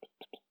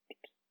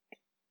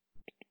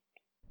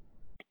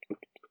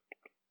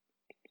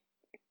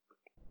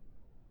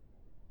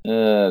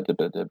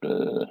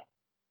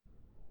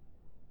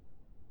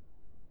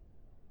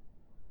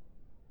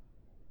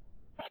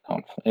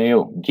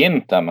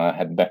 Gintama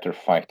had better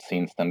fight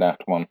scenes than that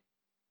one.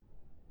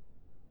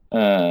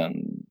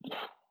 And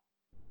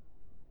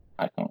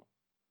I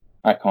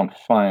can't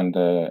find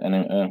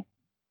any.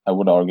 I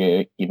would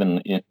argue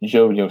even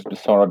JoJo's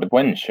Bizarre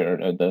Adventure,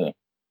 the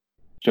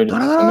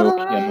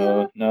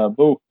JoJo's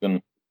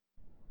Boken.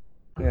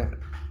 Yeah.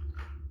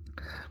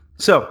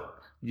 So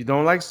you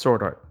don't like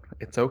Sword Art?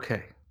 It's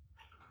okay.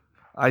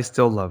 I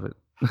still love it.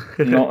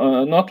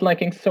 No, not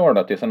liking Sword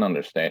Art is an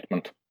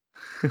understatement.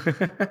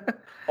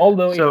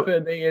 Although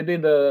if they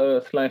did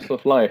a slice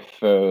of life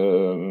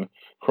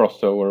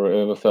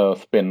crossover, it was a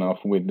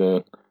spin-off with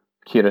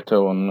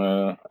Kirito and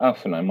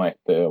Asuna, I might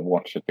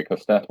watch it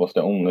because that was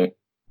the only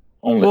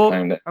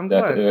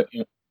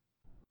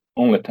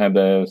time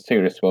the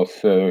series was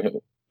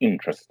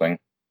interesting.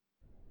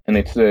 And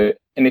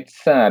it's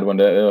sad when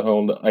the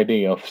whole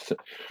idea of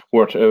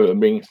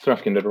being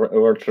struck in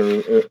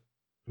the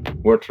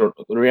virtual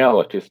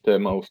reality is the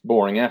most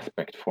boring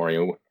aspect for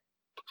you.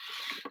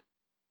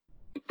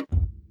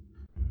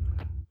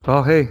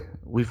 Well, hey,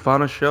 we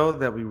found a show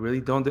that we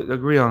really don't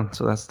agree on,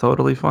 so that's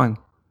totally fine.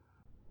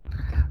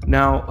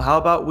 Now, how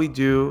about we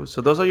do?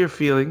 So those are your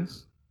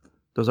feelings.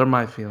 Those are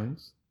my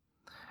feelings.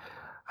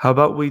 How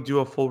about we do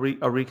a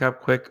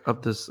recap quick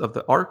of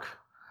the arc,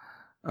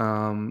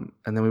 and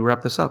then we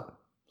wrap this up.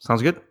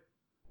 Sounds good?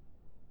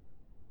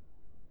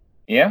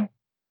 Yeah.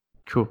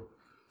 Cool.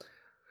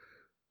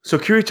 So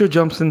Kirito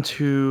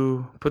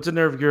puts a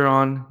nerve gear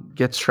on,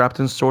 gets trapped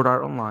in Sword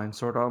Art Online.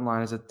 Sword Art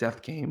Online is a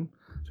death game.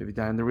 So if you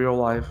die in the real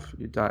life,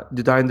 you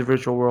die in the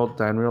virtual world,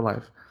 die in real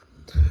life.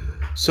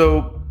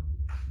 So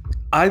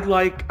I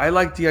like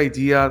the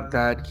idea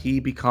that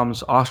he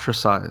becomes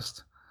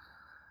ostracized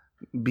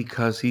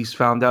because he's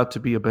found out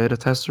to be a beta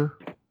tester,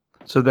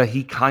 so that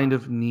he kind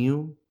of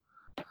knew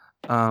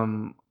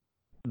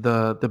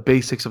the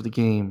basics of the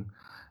game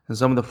and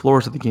some of the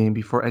floors of the game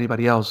before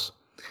anybody else.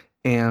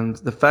 And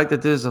the fact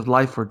that this is a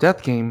life or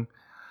death game,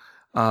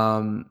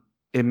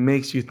 it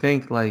makes you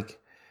think like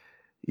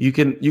you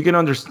can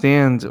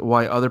understand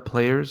why other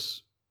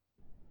players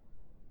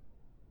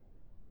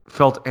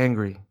felt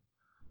angry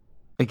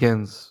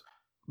against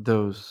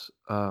those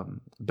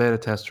beta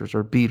testers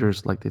or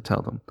beaters, like they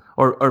tell them,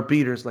 or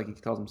beaters, like he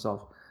tells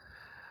himself.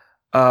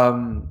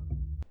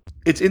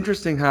 It's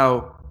interesting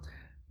how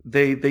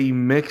they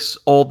mix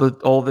all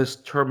this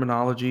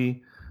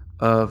terminology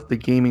of the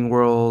gaming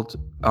world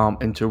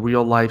into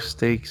real life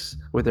stakes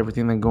with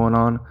everything that's going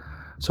on.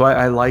 So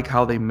I like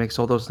how they mix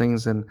all those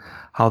things and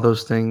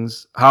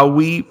how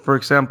we, for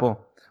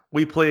example,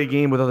 we play a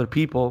game with other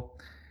people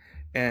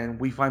and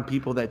we find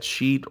people that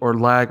cheat or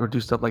lag or do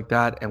stuff like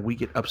that, and we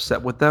get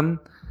upset with them.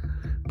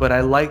 But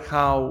I like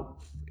how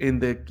in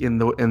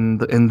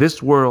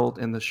this world,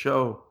 in the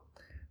show,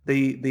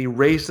 they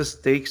raise the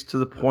stakes to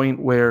the point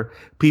where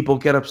people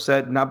get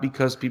upset not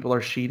because people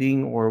are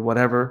cheating or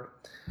whatever,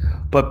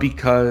 but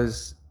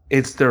because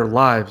it's their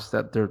lives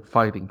that they're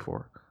fighting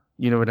for.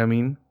 You know what I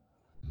mean?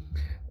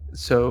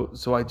 So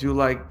I do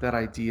like that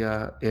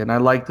idea, and I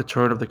like the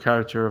turn of the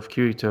character of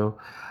Kirito,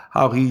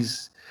 how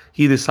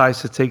he decides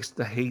to take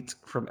the hate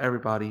from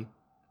everybody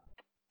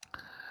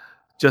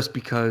just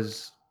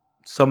because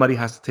somebody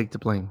has to take the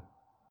blame.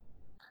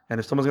 And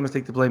if someone's going to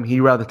take the blame,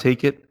 he'd rather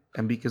take it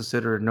and be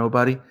considered a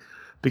nobody,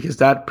 because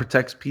that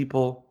protects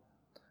people.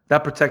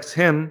 That protects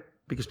him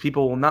because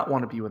people will not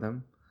want to be with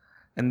him.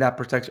 And that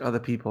protects other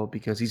people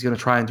because he's going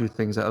to try and do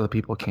things that other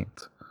people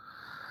can't.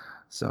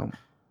 So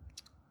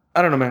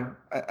I don't know, man.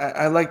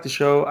 I like the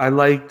show. I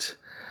liked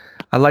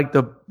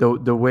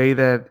the way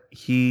that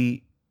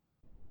he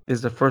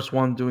is the first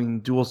one doing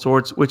dual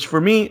swords, which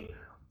for me,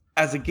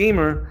 as a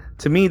gamer,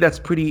 to me that's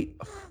pretty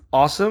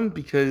awesome,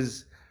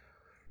 because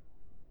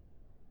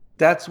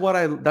that's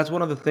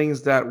one of the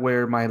things that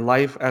where my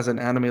life as an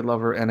anime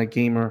lover and a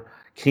gamer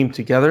came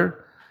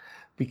together,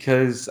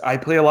 because I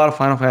play a lot of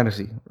Final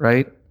Fantasy,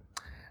 right?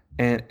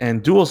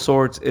 And dual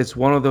swords is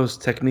one of those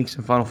techniques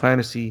in Final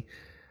Fantasy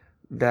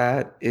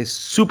that is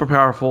super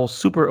powerful,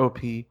 super OP,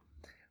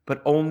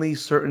 but only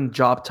certain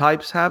job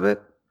types have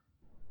it.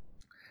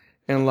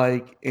 And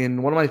like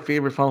in one of my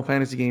favorite Final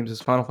Fantasy games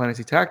is Final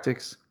Fantasy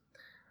Tactics.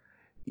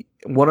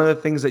 one of the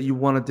things that you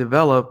want to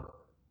develop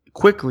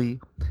quickly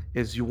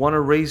is you want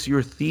to raise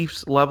your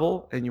thief's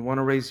level and you want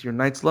to raise your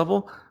knight's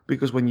level,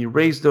 because when you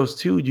raise those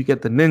two, you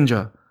get the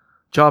ninja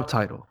job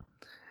title.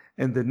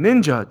 And the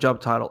ninja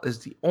job title is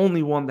the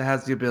only one that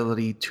has the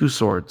ability two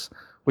swords,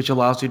 which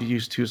allows you to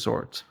use two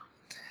swords.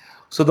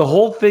 So the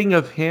whole thing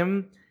of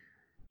him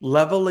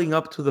leveling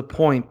up to the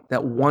point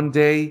that one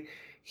day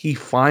he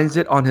finds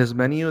it on his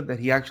menu that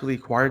he actually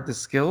acquired the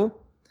skill,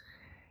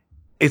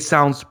 it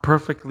sounds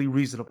perfectly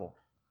reasonable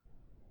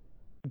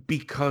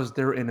because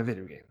they're in a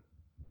video game.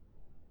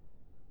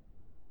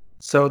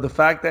 So the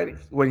fact that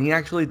when he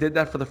actually did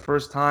that for the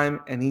first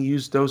time and he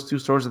used those two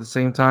swords at the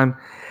same time,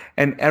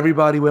 and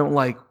everybody went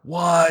like,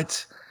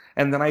 "What?"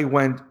 And then I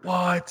went,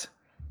 "What?"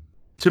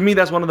 To me,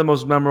 that's one of the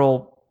most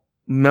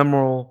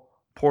memorable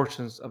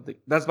portions of the.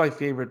 That's my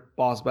favorite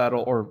boss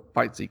battle or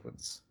fight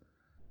sequence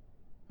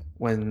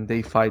when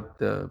they fight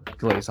the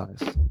glaze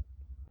eyes.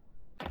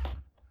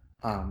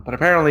 But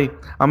apparently,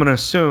 I'm gonna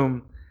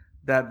assume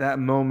that that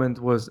moment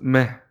was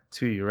meh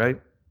to you, right?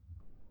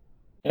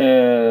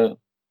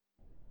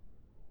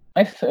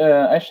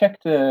 I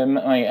checked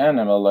my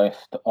animal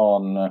list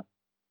on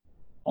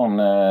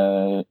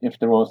if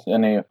there was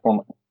any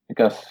form,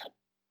 because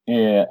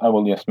I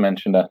will just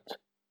mention that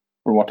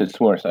for what it's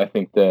worth, I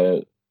think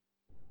the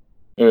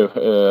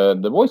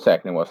voice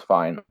acting was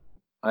fine.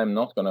 I'm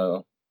not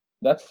gonna.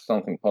 That's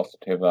something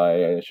positive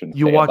I should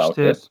You say watched about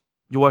it. this.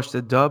 You watched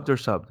it dubbed or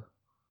subbed?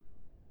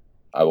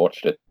 I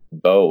watched it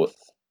both.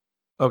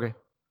 Okay.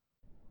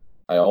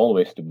 I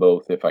always do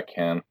both if I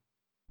can.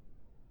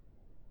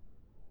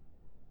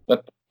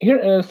 But here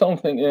is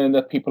something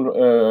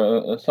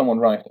that someone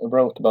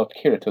wrote about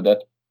Kirito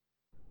that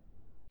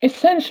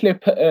essentially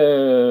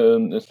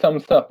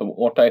sums up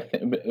what I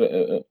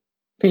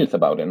feels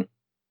about him.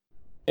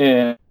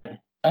 I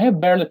have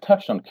barely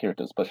touched on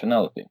Kirito's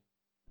personality.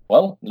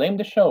 Well, blame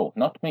the show,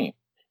 not me.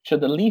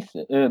 Should at least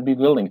be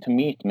willing to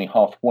meet me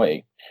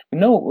halfway. We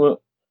know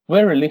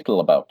very little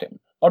about him,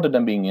 other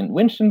than being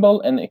invincible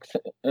and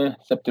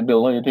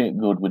acceptability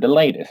good with the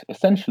ladies.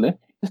 Essentially,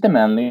 he's the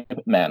manly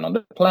man on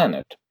the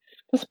planet.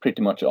 That's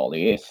pretty much all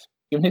he is.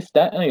 Even his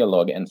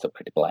dialogue ends up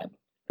pretty bland.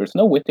 There's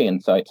no witty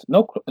insights,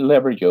 no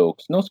clever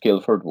jokes, no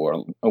skill for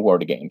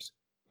word games.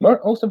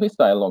 Most of his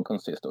dialogue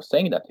consists of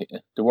saying that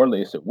the world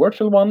is a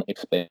virtual one,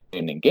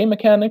 explaining game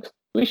mechanics,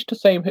 wish to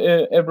save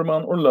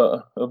everyone, or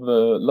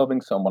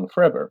loving someone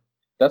forever.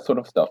 That sort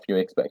of stuff you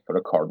expect for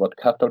a cardboard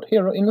cutout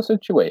hero in a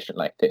situation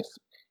like this.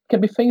 It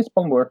can be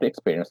facepalm worthy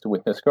experience to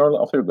witness girl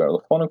after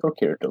girl falling for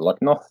Kirito like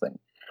nothing.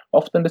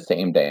 Often the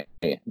same day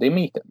they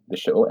meet him. The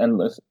show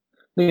endless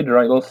lead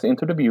rivals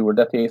into the viewer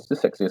that he is the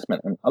sexiest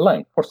man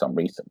alive for some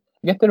reason.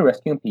 Yet the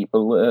rescuing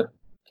people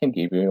can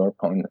give you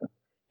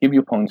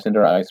points in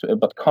their eyes,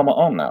 but come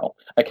on now.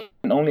 I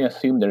can only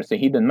assume there's a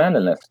hidden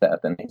manliness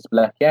stat, and his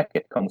black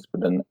jacket comes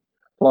with an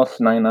plus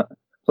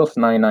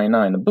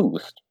 999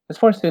 boost. As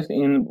far as his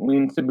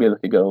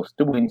invincibility goes,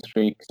 the win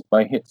streaks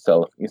by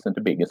itself isn't the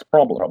biggest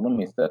problem. The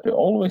problem is that he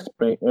always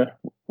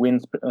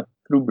wins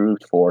through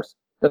brute force,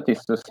 that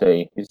is to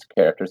say, his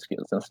character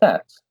skills and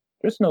stats.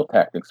 There's no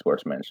tactics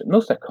worth mention,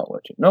 no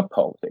psychology, no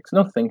politics,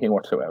 no thinking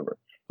whatsoever.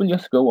 We'll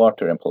just go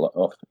after and pull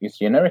off his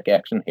generic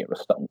action hero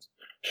stunts.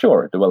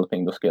 Sure,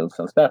 developing those skills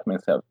and stats may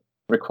have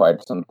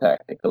required some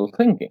tactical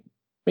thinking.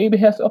 Maybe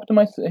he has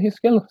optimized his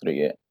skill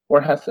tree or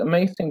has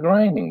amazing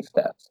grinding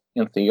stats.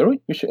 In theory,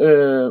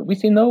 we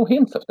see no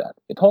hints of that.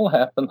 It all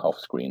happened off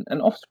screen,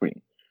 and off screen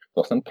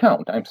doesn't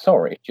count. I'm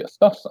sorry, it just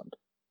doesn't.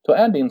 To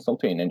add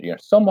insult to injury,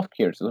 some of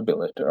Kirito's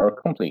abilities are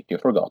completely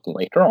forgotten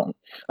later on.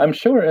 I'm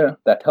sure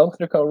that health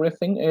recovery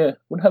thing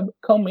would have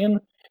come in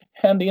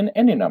handy in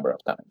any number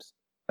of times.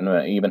 And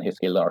even his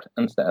skill art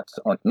and stats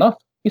aren't enough,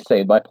 he's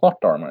saved by plot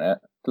armor at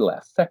the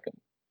last second.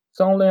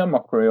 It's only a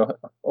mockery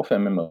of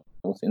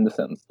MMOs in the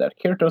sense that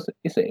Kirito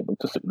is able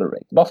to solo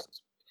rate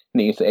bosses.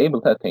 And he is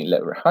able to attain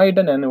level higher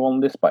than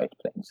anyone despite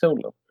playing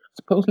solo.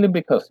 Supposedly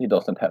because he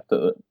doesn't have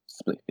to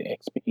split the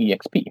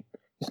EXP.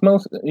 His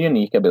most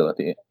unique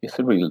ability is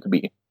revealed to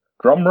be,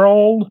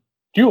 drumroll,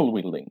 dual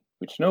wielding,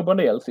 which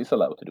nobody else is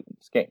allowed to do in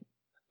this game.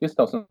 This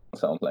doesn't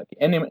sound like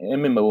any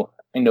MMO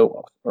I know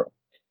of, or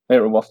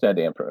there was the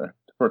idea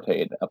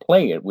portrayed a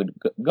player with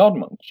God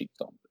mode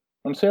cheats on.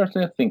 I'm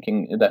seriously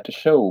thinking that the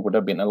show would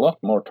have been a lot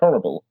more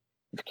tolerable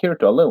if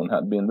Kirito alone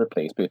had been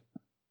replaced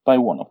by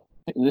one of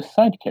the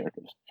side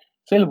characters.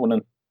 Still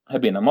wouldn't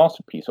have been a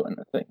masterpiece or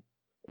anything.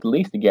 At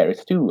least the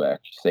Gary's 2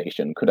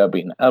 accusation could have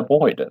been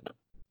avoided.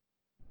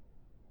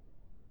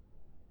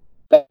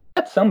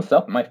 That sums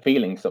up my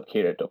feelings of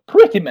Kirito.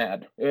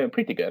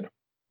 Pretty good.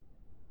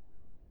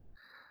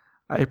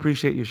 I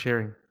appreciate you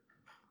sharing.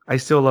 I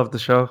still love the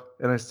show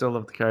and I still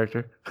love the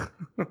character.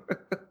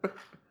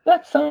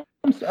 That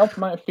sums up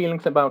my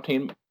feelings about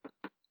him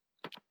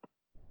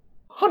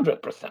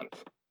 100%.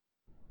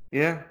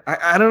 Yeah,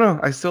 I don't know.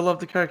 I still love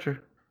the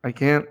character. I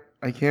can't.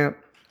 I'm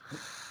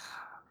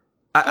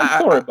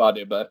sorry,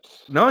 buddy, but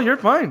No, you're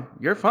fine.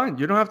 You're fine.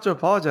 You don't have to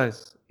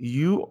apologize.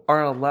 You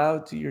are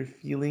allowed to your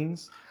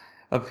feelings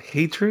of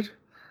hatred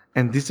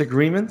and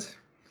disagreement.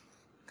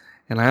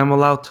 and I am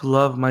allowed to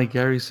love my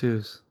Gary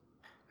Sues.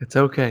 It's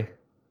okay.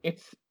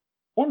 It's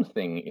one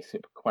thing is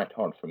quite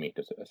hard for me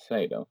to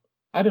say though.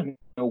 I don't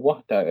know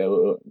what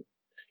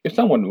if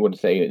someone would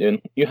say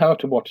you have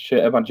to watch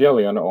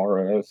Evangelion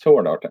or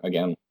Sword Art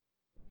again,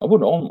 I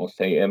would almost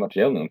say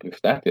Evangelion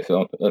because that is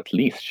at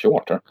least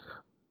shorter.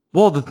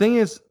 Well, the thing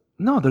is,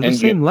 no, they're the And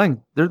same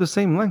length. They're the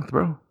same length,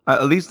 bro.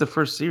 At least the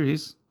first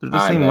series, they're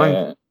the same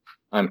length.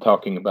 I'm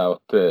talking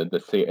about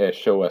the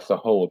show as a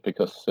whole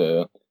because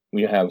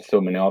we have so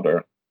many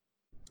other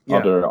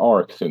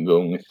arcs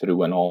going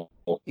through and all.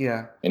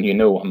 Yeah. And you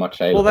know how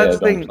much I Well, that's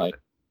the don't thing. like.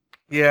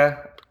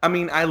 Yeah. I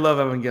mean, I love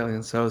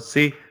Evangelion. So,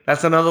 see,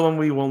 that's another one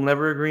we will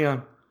never agree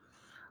on.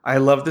 I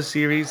love the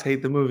series,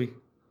 hate the movie.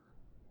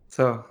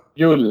 So,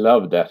 You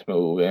love that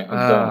movie.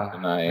 Don't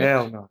deny it.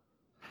 hell no.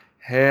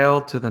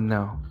 Hell to the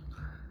no.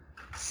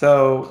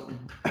 So,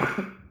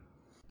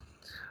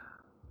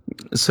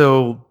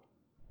 so,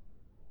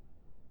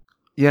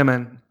 yeah,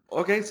 man.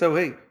 Okay, so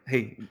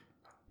hey,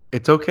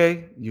 it's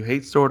okay. You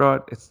hate Sword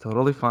Art. It's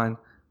totally fine.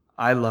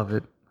 I love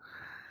it.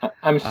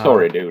 I'm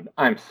sorry, dude.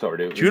 I'm sorry,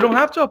 dude. You don't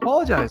have to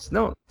apologize.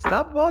 No,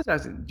 stop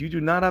apologizing. You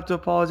do not have to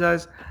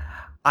apologize.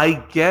 I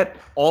get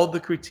all the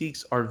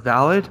critiques are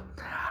valid.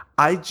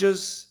 I'm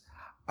just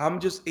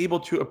able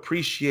to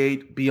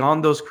appreciate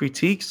beyond those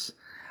critiques.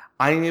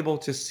 I'm able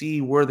to see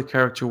where the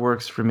character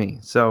works for me.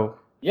 So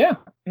yeah,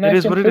 and it I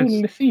is can what it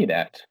totally is. see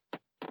that.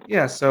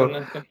 Yeah.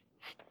 So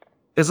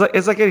it's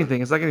like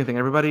anything. It's like anything.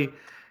 Everybody,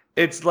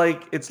 it's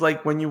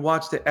like when you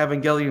watch the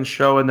Evangelion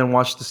show and then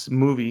watch this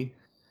movie.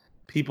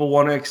 People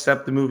want to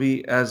accept the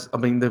movie as, I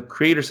mean, the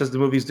creator says the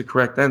movie is the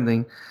correct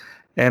ending,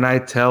 and I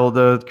tell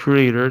the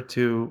creator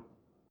to,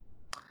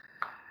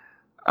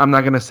 I'm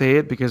not going to say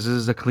it because this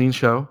is a clean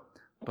show,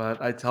 but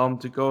I tell him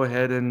to go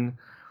ahead and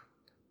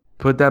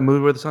put that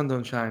movie where the sun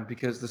don't shine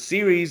because the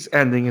series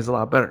ending is a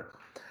lot better.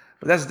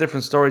 But that's a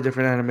different story,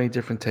 different anime,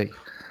 different take.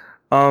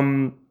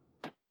 Um,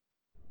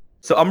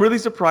 so I'm really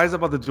surprised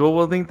about the dual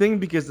wielding thing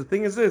because the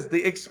thing is this,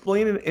 they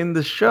explain it in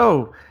the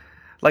show.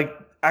 Like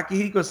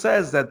Akihiko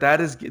says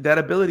that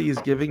ability is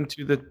giving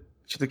to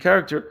the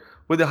character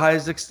with the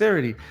highest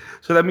dexterity.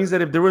 So that means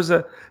that if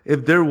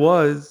there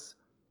was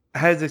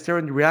highest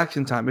dexterity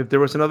reaction time, if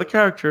there was another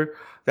character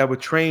that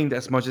would trained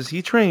as much as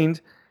he trained,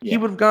 he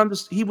would have gotten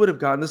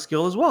the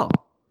skill as well.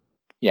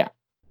 Yeah.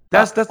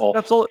 That's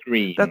all.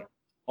 Screen, That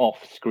off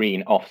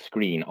screen, off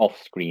screen,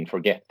 off screen.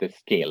 Forget the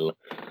skill.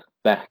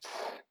 That's.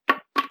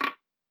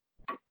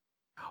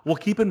 Well,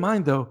 keep in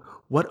mind though,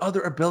 what other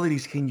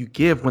abilities can you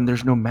give when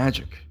there's no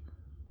magic?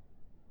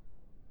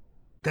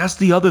 That's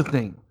the other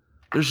thing.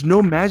 There's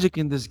no magic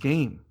in this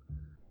game.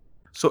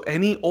 So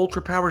any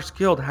ultra power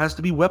skill has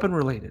to be weapon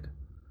related.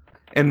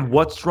 And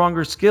what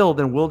stronger skill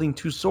than wielding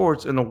two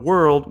swords in a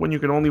world when you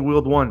can only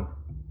wield one?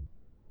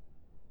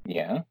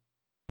 Yeah.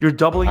 You're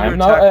doubling your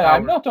attack power.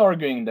 I'm not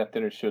arguing that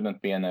there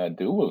shouldn't be a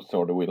dual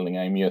sword wielding.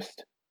 I'm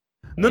just.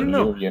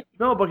 No.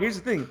 But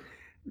here's the thing: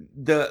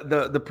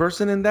 the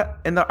person in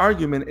the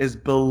argument is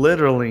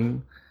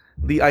belittling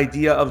the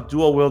idea of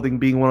dual wielding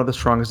being one of the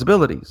strongest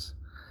abilities.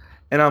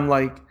 And I'm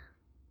like,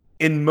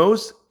 in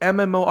most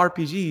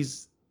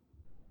MMORPGs,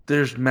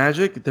 there's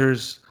magic,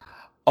 there's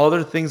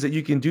other things that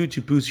you can do to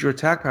boost your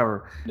attack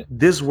power.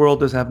 This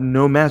world does have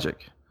no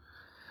magic.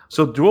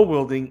 So dual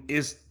wielding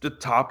is the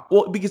top.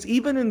 Well, because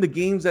even in the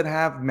games that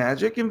have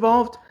magic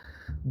involved,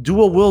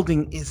 dual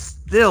wielding is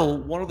still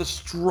one of the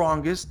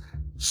strongest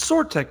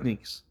sword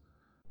techniques.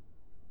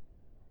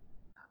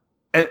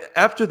 And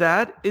after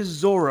that is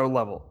Zoro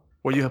level,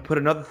 where you have put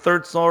another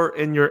third sword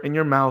in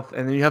your mouth,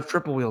 and then you have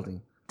triple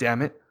wielding.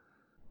 Damn it.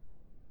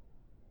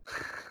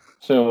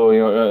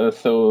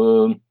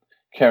 So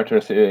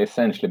characters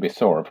essentially be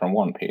Zoro from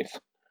One Piece.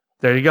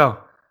 There you go.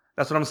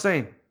 That's what I'm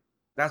saying.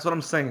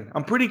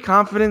 I'm pretty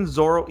confident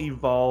Zoro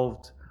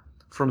evolved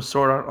from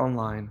Sword Art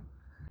Online.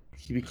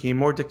 He became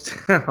more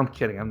I'm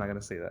kidding. I'm not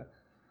gonna say that.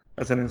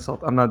 That's an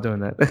insult. I'm not doing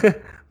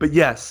that. But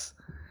yes,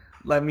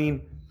 I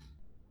mean,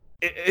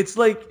 it's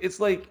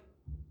like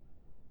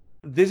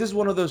this is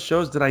one of those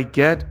shows that I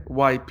get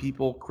why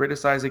people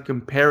criticize it,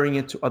 comparing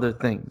it to other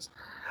things.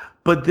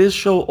 But this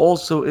show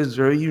also is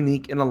very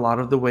unique in a lot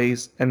of the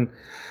ways, and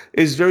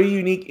is very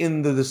unique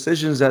in the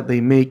decisions that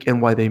they make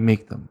and why they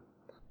make them.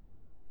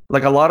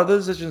 Like a lot of the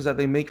decisions that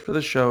they make for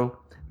the show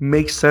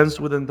make sense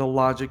within the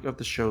logic of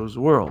the show's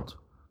world.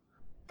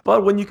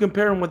 But when you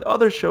compare them with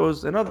other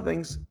shows and other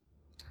things,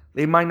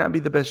 they might not be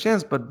the best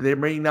chance, but they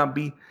may not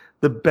be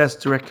the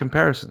best direct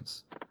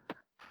comparisons.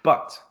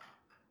 But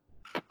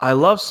I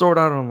love Sword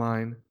Art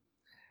Online.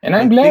 And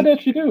I'm glad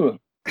that you do.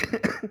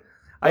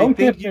 I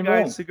think you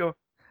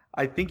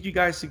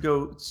guys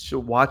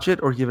should watch it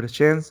or give it a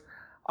chance.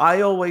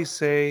 I always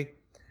say,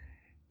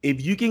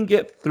 if you can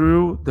get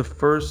through the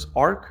first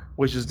arc,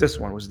 which is this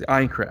one, which is the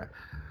Aincrad,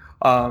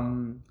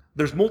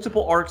 there's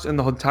multiple arcs in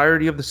the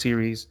entirety of the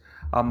series.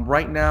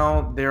 Right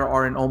now, there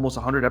are in almost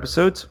 100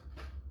 episodes.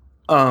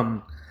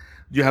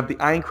 You have the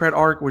Aincrad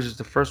arc, which is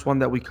the first one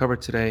that we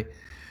covered today.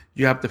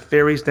 You have the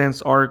Fairies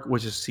Dance arc,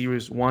 which is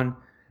series 1,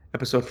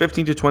 episode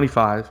 15 to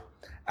 25.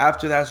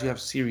 After that, you have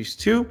series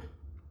 2,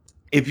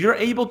 If you're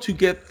able to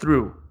get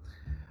through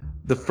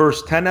the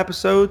first 10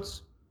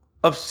 episodes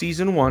of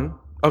season 1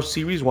 of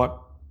series 1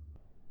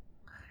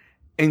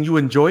 and you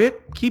enjoy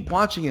it, keep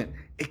watching it.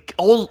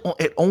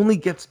 It only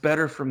gets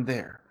better from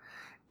there.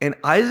 And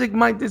Isaac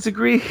might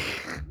disagree.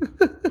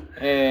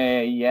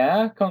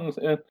 Yeah,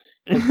 considering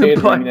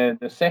But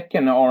the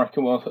second arc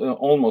was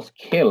almost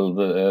killed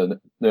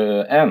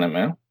the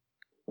anime.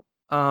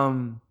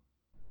 um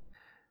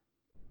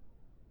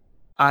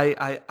I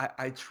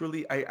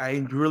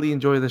really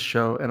enjoy this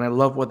show, and I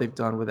love what they've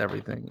done with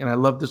everything, and I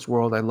love this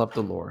world. I love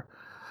the lore.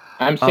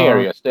 I'm Um,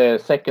 serious. The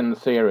second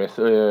series,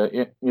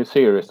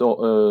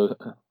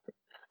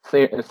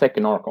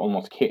 second arc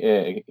almost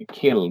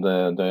killed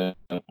the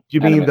you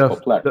mean anime's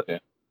popularity.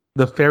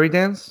 the fairy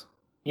dance?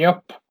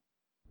 Yep,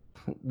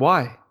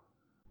 Why?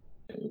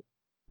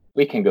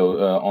 we can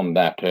go on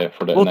that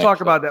for the We'll next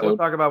talk about that. We'll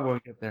episode. talk about when we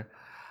get there.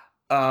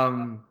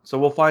 So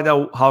we'll find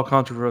out how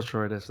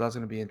controversial it is. So that's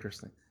going to be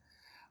interesting.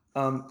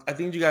 I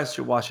think you guys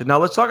should watch it. Now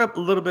let's talk a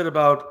little bit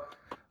about.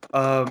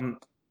 Um,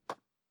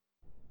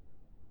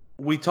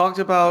 we talked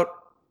about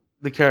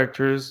the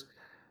characters.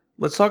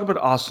 Let's talk about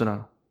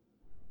Asuna.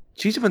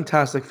 She's a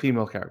fantastic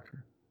female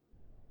character.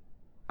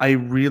 I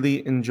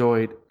really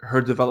enjoyed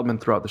her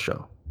development throughout the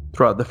show,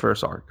 throughout the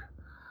first arc.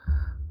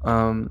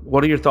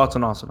 What are your thoughts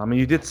on Asuna? I mean,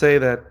 you did say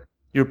that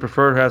you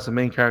prefer her as the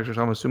main character,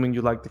 so I'm assuming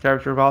you like the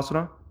character of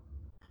Asuna.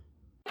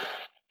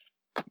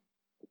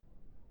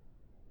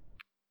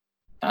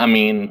 I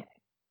mean,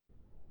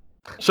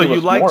 So she you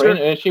was liked more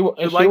her. she You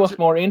she liked. was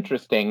more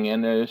interesting,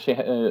 and she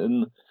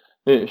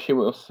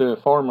was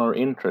far more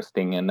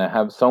interesting, and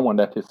have someone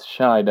that is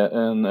shy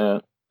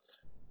and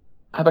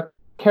have a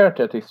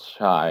character that is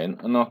shy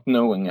and not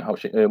knowing how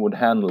she would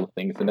handle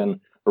things, and then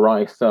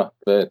rise up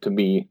to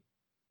be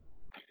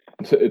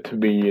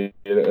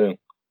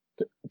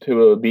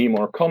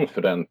more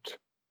confident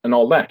and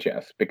all that.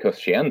 Yes, because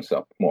she ends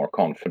up more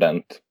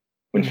confident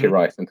when she Mm-hmm.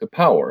 rises into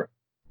power.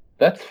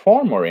 That's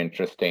far more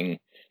interesting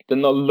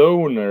than a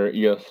loner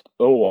just,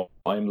 oh,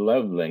 I'm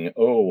leveling,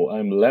 oh,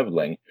 I'm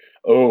leveling,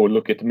 oh,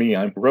 look at me,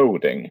 I'm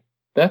roading.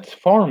 That's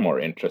far more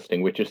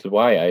interesting, which is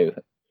why I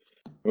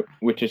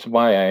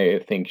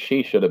think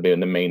she should have been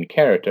the main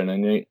character,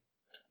 and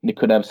they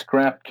could have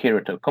scrapped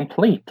Kirito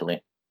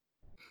completely.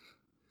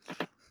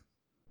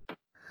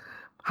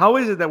 How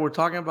is it that we're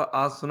talking about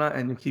Asuna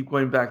and you keep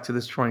going back to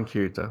destroying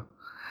Kirito?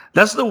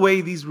 That's the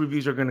way these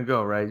reviews are going to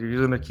go, right? You're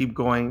going to keep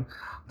going,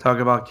 talk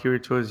about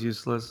Kirito is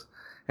useless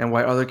and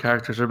why other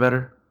characters are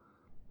better.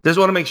 Just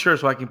want to make sure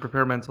so I can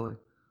prepare mentally.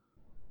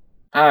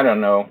 I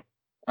don't know.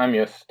 I'm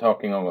just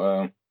talking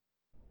of.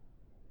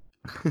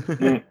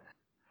 Mm.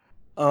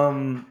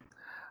 um,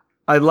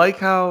 I like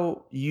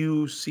how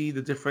you see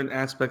the different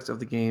aspects of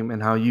the game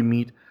and how you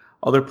meet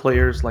other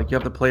players. Like you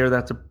have the player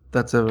that's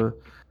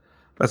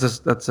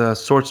a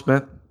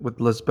swordsmith with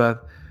Lisbeth.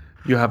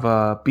 You have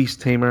a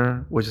beast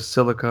tamer, which is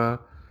Silica.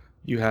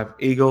 You have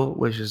Eagle,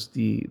 which is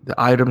the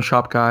item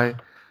shop guy.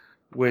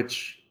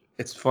 Which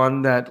it's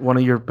fun that one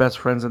of your best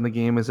friends in the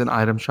game is an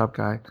item shop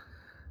guy.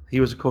 He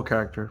was a cool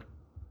character,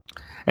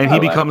 and I he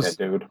like that becomes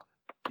dude.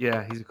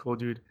 yeah, he's a cool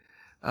dude.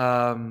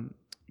 Um,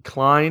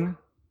 Klein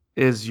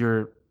is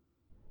your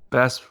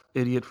best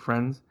idiot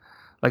friend.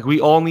 Like we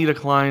all need a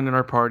Klein in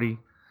our party.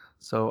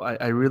 So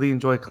I really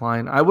enjoy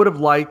Klein. I would have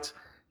liked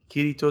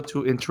Kirito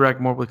to interact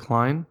more with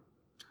Klein,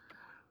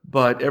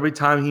 but every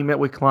time he met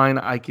with Klein,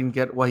 I can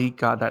get why he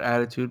got that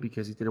attitude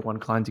because he didn't want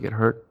Klein to get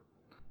hurt.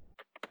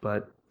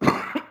 But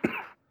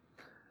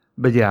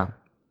but yeah.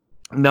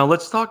 Now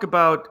let's talk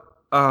about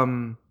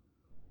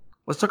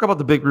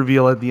the big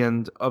reveal at the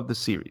end of the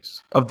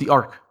series of the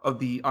arc of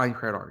the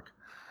Aincrad arc.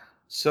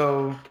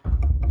 So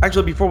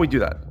actually, before we do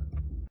that,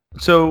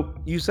 so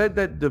you said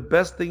that the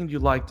best thing you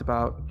liked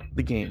about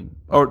the game,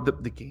 or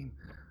the game,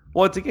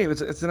 well, it's a game.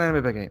 It's an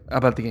anime game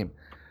about the game.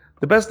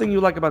 The best thing you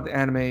like about the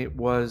anime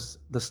was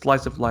the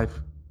slice of life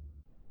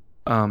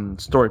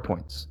story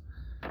points.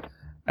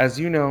 As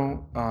you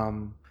know,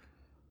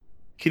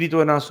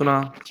 Kirito and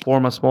Asuna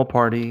form a small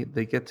party.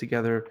 They get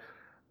together.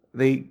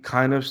 They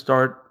kind of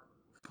start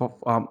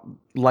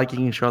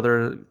liking each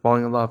other,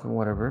 falling in love, and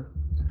whatever.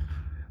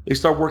 They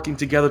start working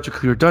together to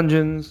clear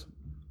dungeons,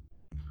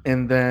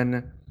 and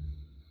then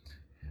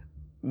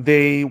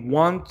they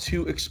want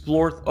to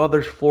explore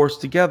other floors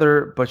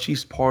together, but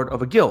she's part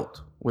of a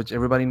guild, which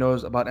everybody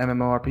knows about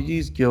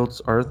MMORPGs.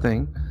 Guilds are a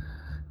thing.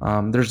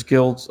 There's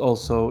guilds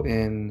also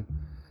in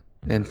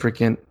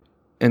freaking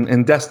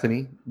in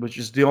Destiny, which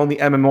is the only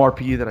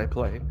MMORPG that I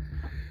play.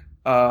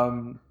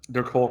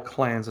 They're called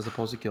clans as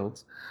opposed to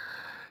guilds.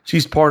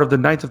 She's part of the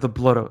Knights of the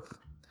Blood Oath,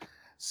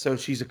 so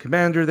she's a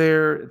commander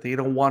there. They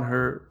don't want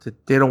her to.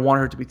 They don't want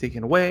her to be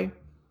taken away.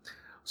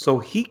 So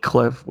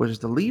Heathcliff, which is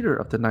the leader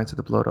of the Knights of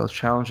the Blood Oath,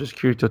 challenges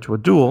Kirito to a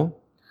duel,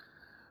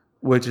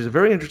 which is a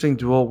very interesting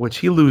duel, which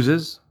he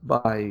loses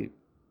by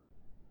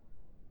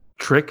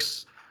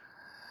tricks.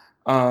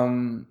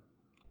 Um,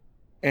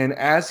 and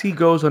as he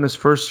goes on his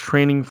first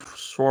training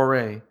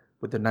soiree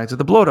with the Knights of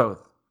the Blood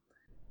Oath,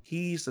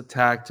 he's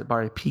attacked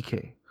by a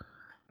PK.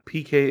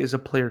 PK is a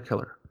player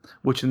killer.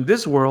 which in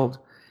this world,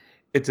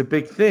 it's a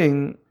big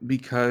thing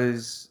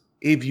because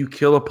if you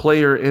kill a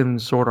player in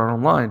Sword Art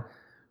Online,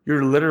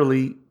 you're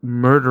literally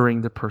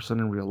murdering the person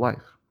in real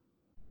life.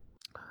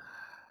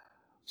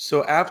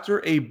 So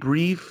after a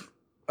brief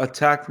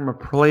attack from a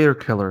player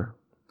killer,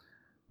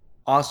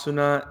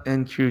 Asuna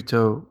and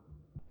Kirito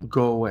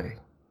go away.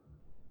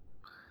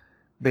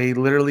 They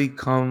literally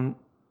come.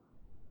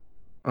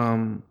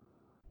 Um,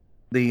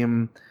 they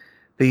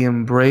they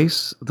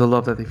embrace the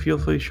love that they feel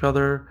for each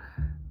other.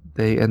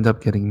 They end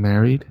up getting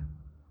married,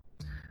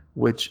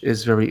 which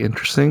is very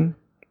interesting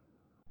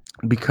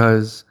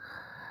because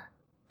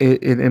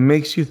it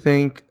makes you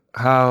think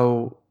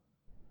how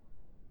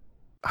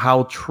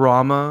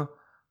trauma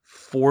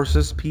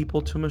forces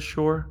people to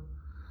mature.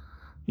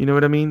 You know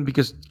what I mean?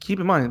 Because keep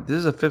in mind, this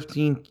is a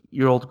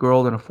 15-year-old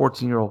girl and a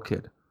 14-year-old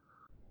kid.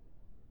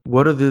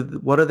 What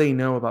do they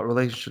know about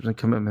relationships and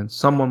commitments?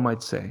 Someone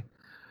might say.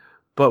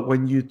 But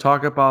when you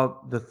talk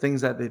about the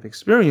things that they've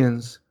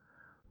experienced,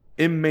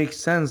 it makes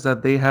sense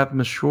that they have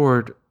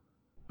matured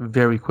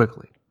very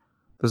quickly.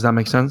 Does that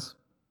make sense?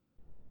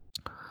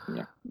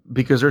 Yeah.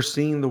 Because they're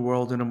seeing the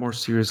world in a more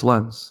serious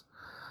lens.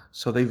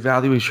 So they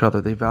value each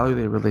other, they value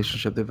their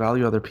relationship, they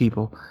value other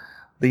people.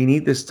 They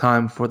need this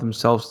time for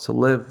themselves to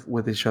live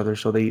with each other.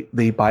 So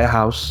they buy a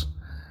house,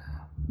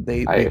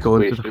 they I go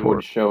into wish the they would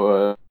forest.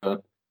 show.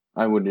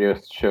 I would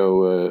just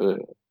show.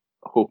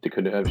 Hope they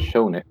could have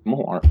shown it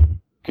more.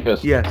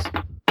 Because Yes.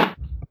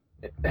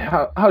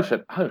 how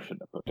should I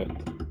put it?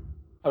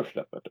 How should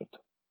I put it?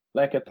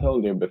 Like I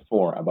told you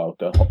before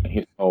about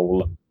his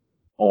whole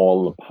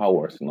all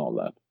powers and all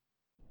that.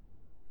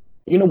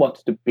 You know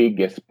what's the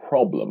biggest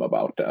problem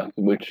about that?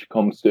 Which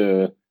comes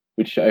to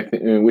which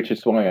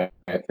is why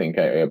I think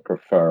I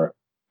prefer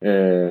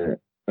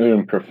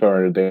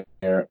prefer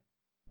their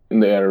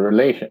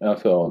relation,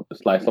 also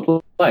slice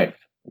of life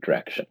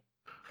interaction.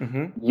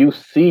 Mm-hmm. You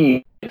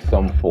see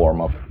some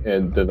form of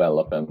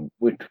development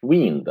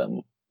between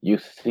them. You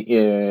see,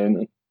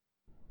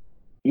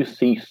 you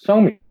see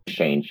some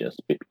changes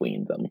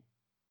between them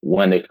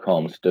when it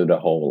comes to the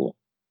whole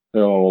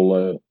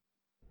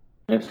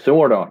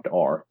sword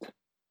art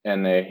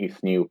and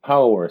his new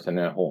powers and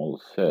the whole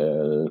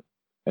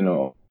you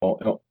know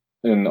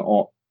and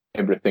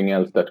everything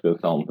else that goes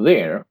on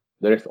there.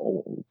 There's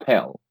all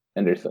tell,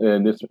 and there's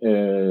this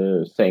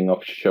saying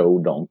of show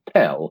don't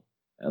tell,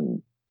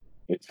 and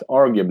it's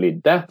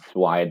arguably that's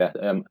why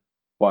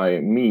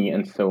me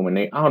and so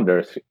many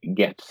others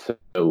get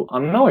so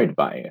annoyed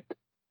by it,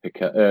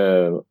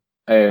 because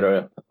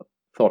I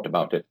thought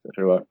about it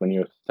throughout when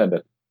you said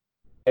it.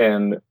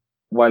 And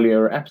while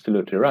you're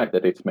absolutely right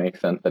that it makes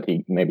sense that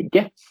he maybe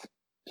gets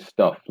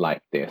stuff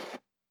like this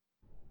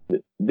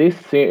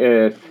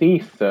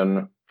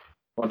season,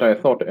 what I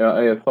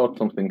thought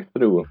something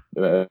through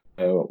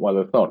while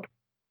I thought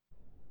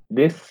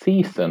this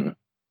season,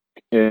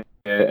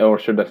 or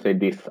should I say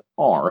this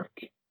arc,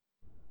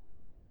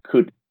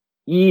 could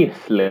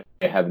easily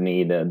have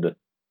needed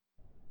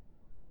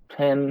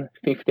 10,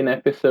 15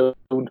 episodes,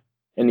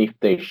 and if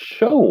they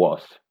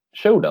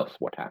showed us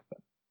what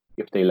happened,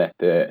 if they let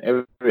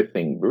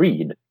everything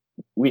breed,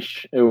 we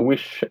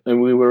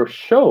were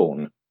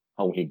shown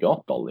how he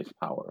got all this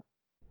power.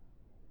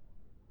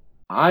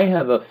 I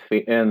have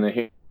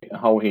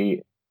how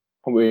he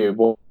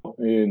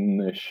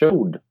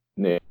showed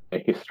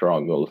his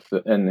struggles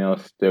and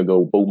just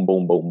go boom,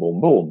 boom, boom, boom,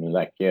 boom,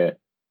 like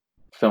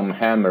some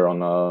hammer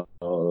on a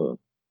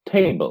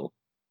table.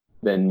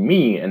 Then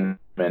me and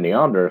many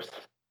others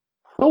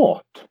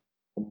thought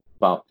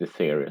about the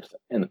series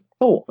and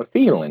thought a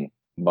feeling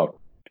about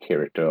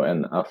Kirito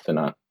and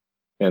Asuna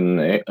and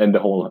the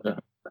whole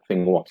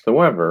thing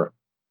whatsoever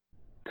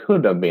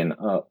could have been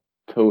a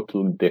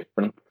total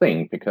different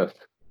thing, because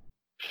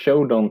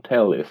show don't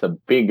tell is a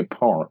big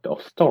part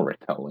of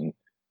storytelling.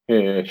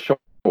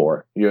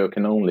 Sure, you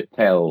can only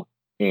tell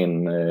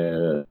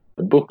in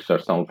books or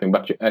something,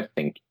 but I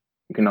think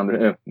you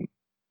can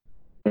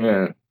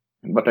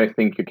but I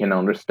think you can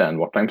understand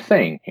what I'm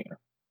saying here.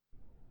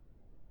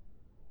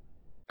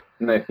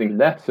 And I think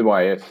that's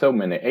why so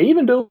many,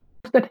 even those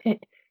that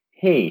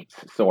hates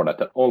Sword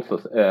Art, also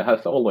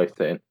has always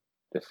said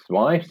the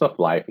slice of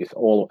life has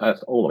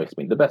always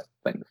been the best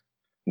things,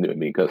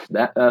 because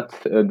that's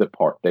the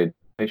part they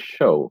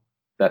show.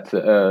 That's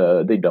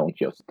they don't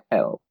just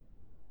tell,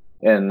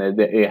 and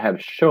they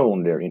have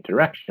shown their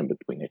interaction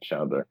between each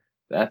other.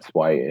 That's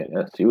why,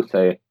 as you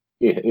say,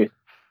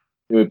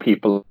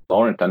 people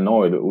aren't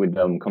annoyed with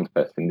them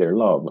confessing their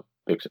love,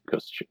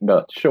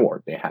 but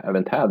sure, they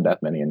haven't had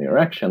that many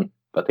interaction,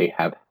 but they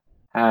have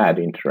had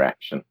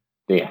interaction.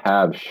 They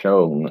have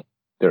shown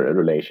their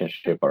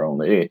relationship, or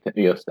only it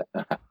just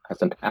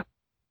hasn't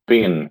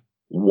been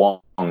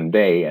one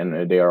day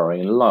and they are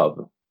in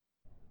love.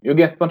 You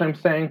get what I'm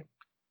saying?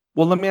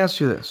 Well, let me ask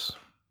you this.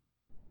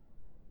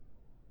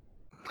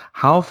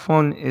 How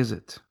fun is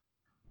it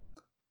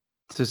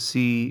to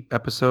see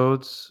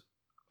episodes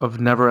of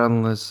never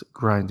endless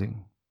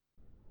grinding?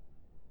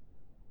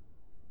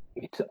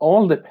 It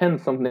all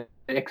depends on the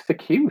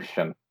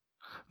execution.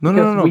 No, no,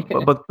 Because no, no. we But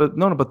can. but but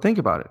no, no. But think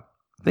about it.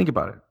 Think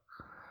about it.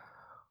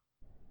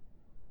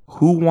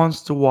 Who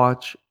wants to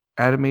watch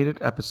animated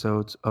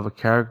episodes of a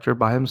character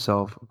by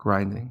himself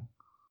grinding?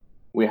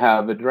 We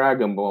have a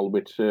Dragon Ball,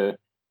 which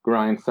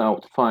grinds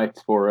out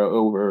fights for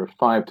over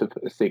 5 to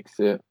 6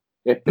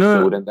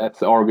 episodes, and that's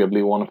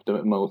arguably one of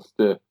the most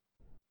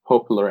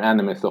popular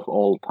animes of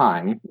all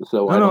time.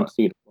 So I don't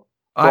see the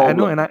I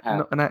know,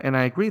 problem. and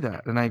I agree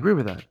that, and I agree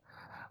with that.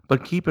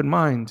 But keep in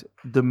mind,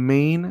 the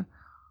main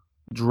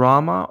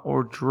drama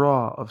or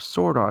draw of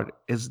Sword Art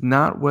is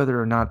not whether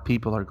or not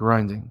people are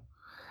grinding.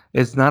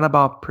 It's not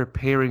about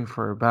preparing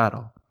for a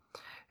battle.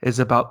 It's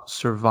about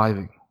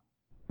surviving.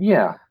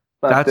 Yeah,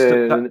 but That's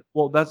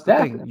that's the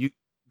thing.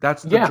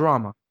 That's the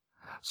drama.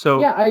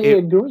 So I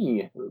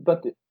agree.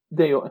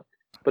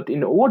 But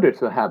in order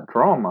to have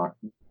drama,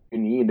 you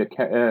need to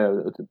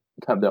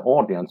have the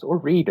audience or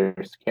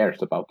readers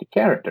cares about the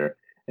character,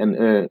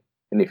 and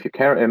if you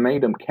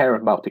made them care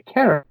about the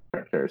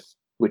characters,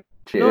 which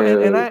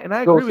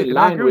I goes agree in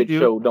line with you.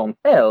 show don't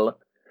tell,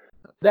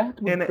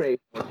 that would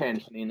create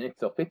attention in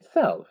itself. You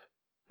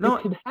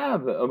could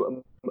have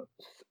a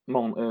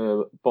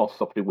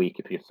boss of the week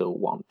if you so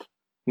want,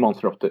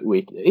 monster of the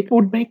week. It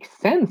would make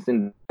sense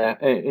in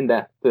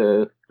that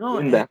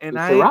surrounding.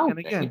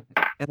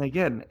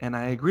 And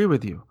I agree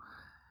with you.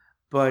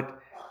 But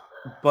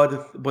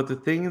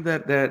the thing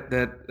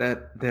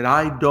that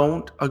I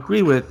don't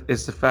agree with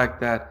is the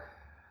fact that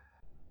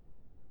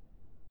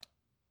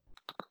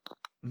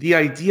the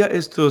idea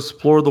is to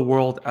explore the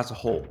world as a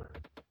whole.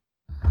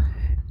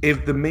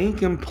 If the main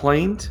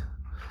complaint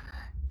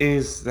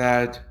is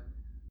that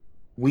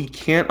we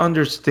can't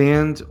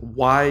understand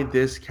why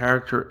this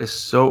character is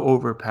so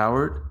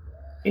overpowered,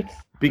 it's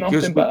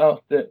not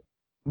about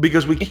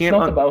because we can't.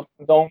 It's not about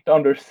don't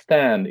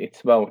understand.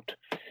 It's about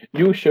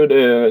you should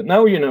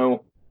now you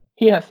know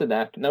he has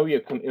that. Now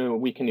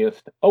we can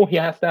just he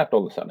has that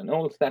all of a sudden.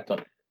 Oh, it's that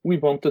one. We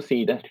want to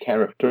see that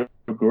character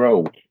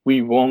grow.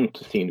 We want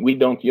to see. We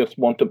don't just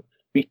want to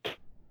be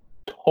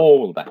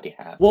told that he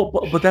has. Well,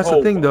 but that's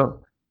the thing, though.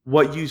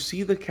 What you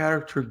see the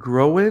character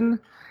grow in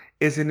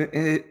is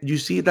you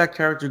see that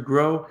character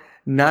grow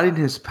not in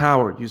his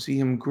power. You see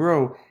him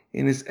grow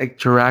in his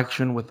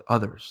interaction with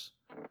others.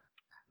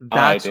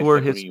 That's where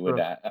his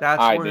growth.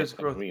 That's where his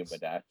growth. I disagree with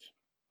that.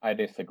 I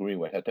disagree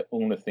with that. The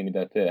only thing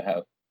that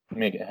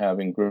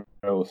having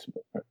growth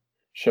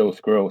shows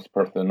growth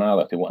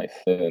personality wise,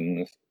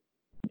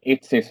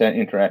 it's his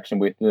interaction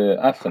with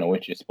Asuna,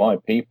 which is why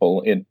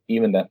people,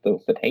 even that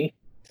those that hate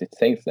it,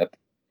 says that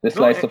the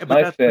slice of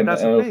life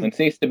and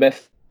sees the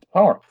best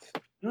parts.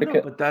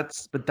 But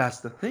that's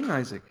the thing,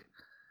 Isaac.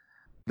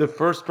 The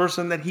first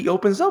person that he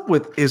opens up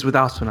with is with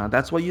Asuna.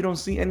 That's why you don't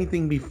see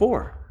anything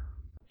before.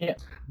 Yeah.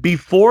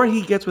 Before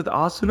he gets with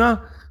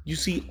Asuna, you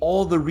see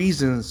all the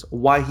reasons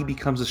why he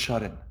becomes a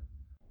shut-in,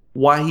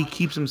 why he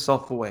keeps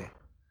himself away.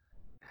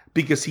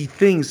 Because he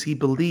thinks, he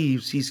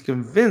believes, he's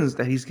convinced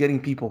that he's getting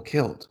people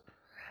killed.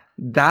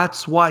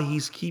 That's why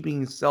he's keeping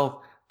himself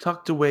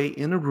tucked away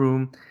in a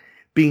room,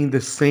 being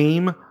the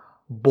same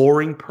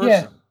boring person.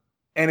 Yeah.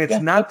 And it's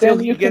not till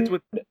he gets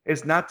with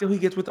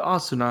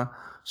Asuna,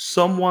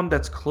 someone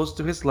that's close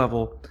to his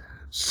level,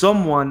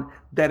 someone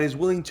that is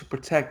willing to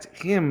protect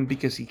him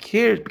because she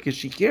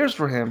cares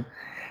for him,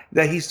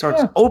 that he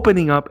starts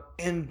opening up,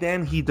 and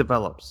then he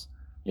develops.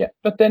 Yeah,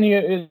 but then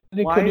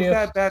why is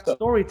that bad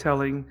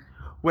storytelling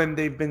when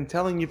they've been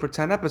telling you for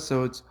 10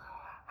 episodes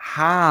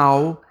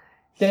how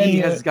he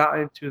has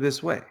gotten to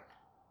this way?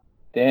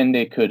 Then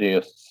they could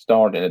have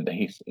started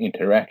his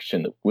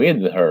interaction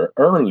with her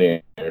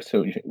earlier,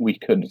 so we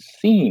could have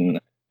seen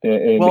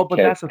the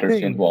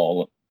characters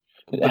involved.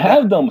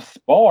 Have them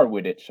spar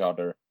with each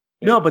other.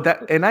 No,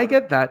 but and I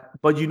get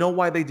that, but you know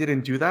why they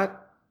didn't do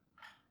that?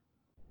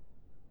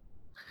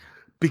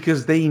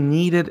 Because they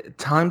needed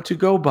time to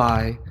go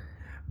by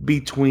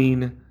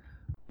between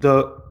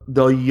the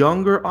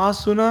younger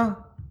Asuna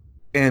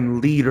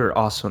and leader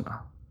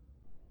Asuna.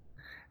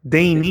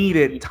 They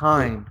needed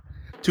time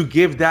to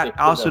give that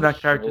Asuna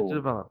character to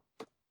develop.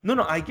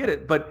 No, I get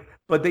it, but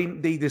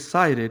they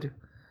decided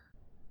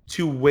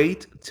to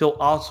wait till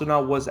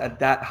Asuna was at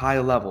that high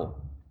level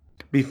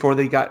before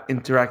they got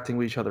interacting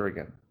with each other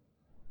again.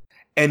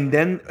 And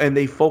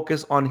they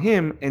focus on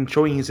him and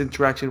showing his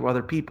interaction with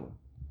other people.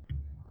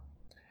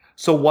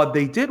 So what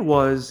they did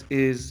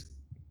is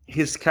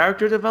his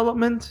character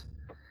development,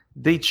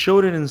 they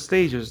showed it in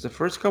stages. The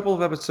first couple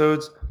of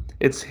episodes,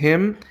 it's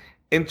him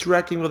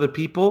interacting with other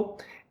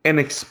people and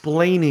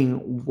explaining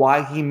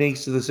why he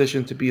makes the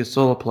decision to be a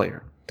solo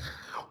player,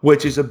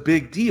 which is a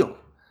big deal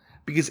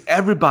because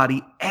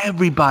everybody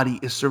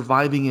is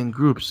surviving in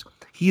groups.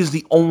 He is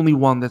the only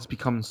one that's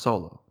become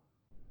solo.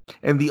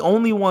 And the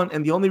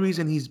only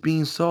reason he's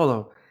being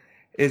solo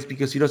is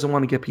because he doesn't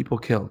want to get people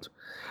killed.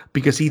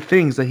 Because he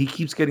thinks that he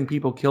keeps getting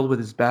people killed with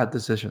his bad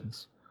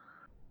decisions.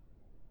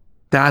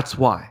 That's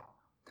why.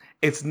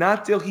 It's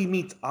not till he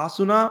meets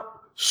Asuna,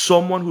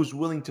 someone who's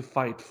willing to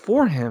fight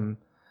for him,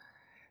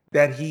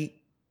 that he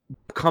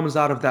comes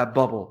out of that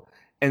bubble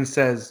and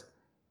says,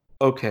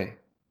 okay,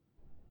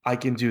 I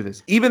can do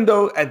this. Even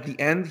though at the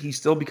end he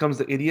still becomes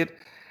the idiot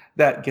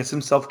that gets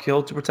himself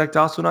killed to protect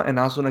Asuna, and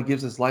Asuna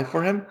gives his life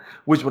for him,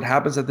 which what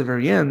happens at the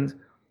very end,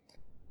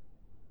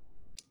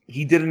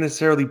 he didn't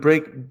necessarily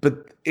break,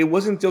 but it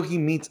wasn't until he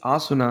meets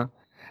Asuna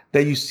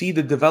that you see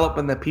the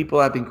development that people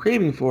have been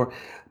craving for,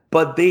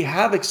 but they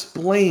have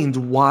explained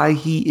why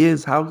he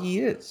is how he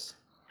is.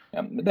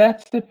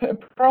 That's the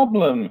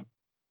problem.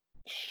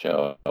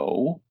 Show,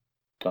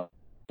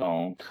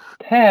 don't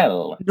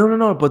tell.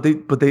 No, but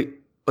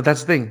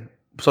that's the thing.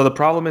 So the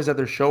problem is that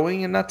they're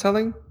showing and not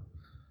telling?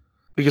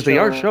 Because they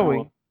are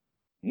showing.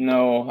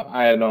 No,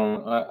 I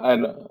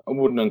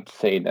wouldn't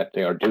say that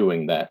they are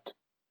doing that.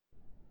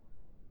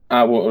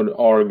 I would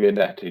argue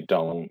that they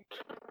don't.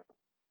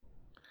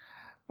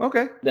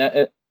 Okay.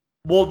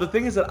 Well, the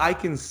thing is that I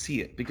can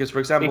see it because, for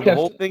example, the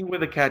whole thing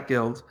with the Cat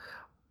Guild,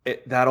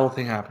 that whole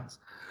thing happens.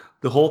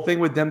 The whole thing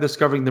with them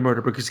discovering the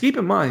murder. Because keep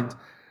in mind,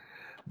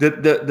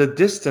 the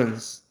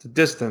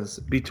distance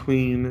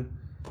between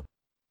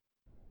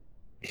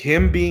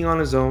him being on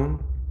his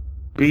own,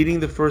 beating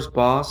the first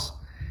boss,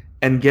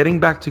 and getting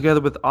back together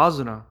with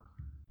Asuna.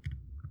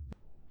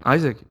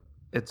 Isaac,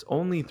 it's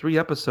only 3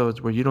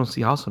 episodes where you don't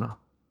see Asuna.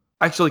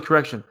 Actually,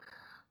 correction.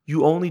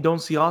 You only don't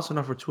see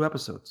Asuna for 2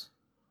 episodes.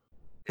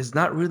 It's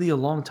not really a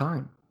long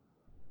time.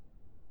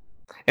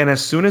 And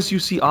as soon as you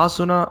see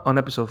Asuna on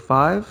episode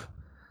 5,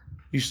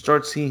 you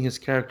start seeing his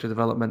character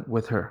development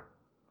with her.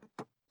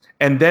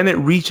 And then it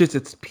reaches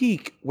its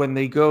peak when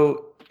they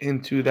go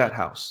into that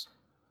house,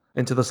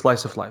 into the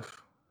slice of life.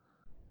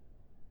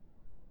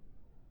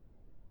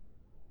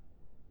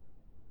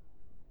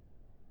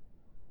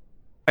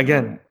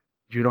 Again,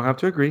 you don't have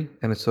to agree,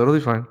 and it's totally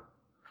fine.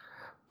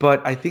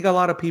 But I think a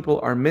lot of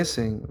people are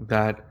missing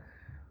that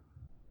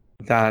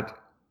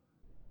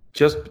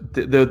just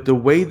the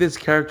way this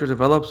character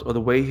develops or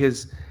the way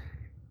his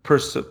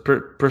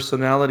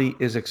personality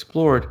is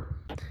explored,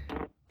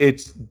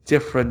 it's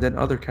different than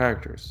other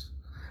characters.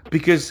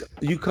 Because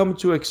you come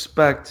to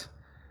expect,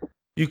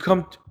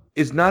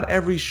 it's not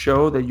every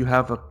show that you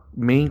have a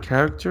main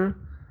character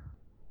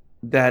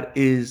that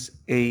is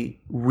a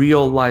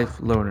real life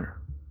loner.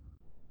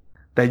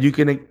 That you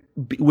can,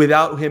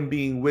 without him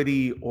being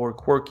witty or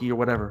quirky or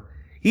whatever.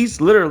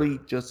 He's literally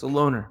just a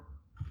loner.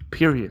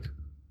 Period.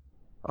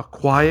 A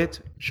quiet,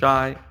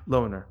 shy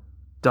loner.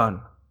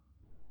 Done.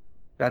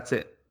 That's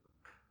it.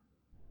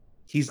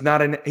 He's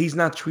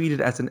not treated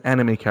as an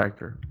anime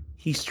character.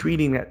 He's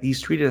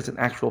treated as an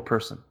actual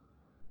person.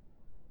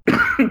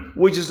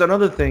 Which is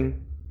another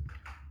thing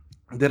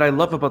that I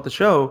love about the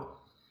show,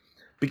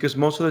 because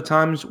most of the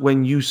times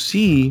when you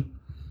see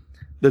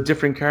the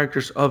different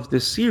characters of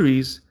this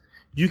series,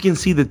 you can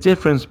see the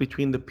difference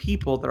between the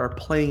people that are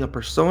playing a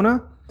persona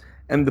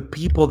and the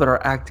people that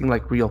are acting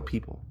like real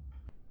people.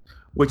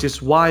 Which is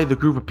why the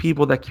group of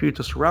people that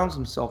Kirito surrounds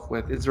himself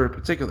with is very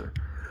particular.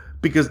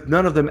 Because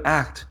none of them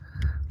act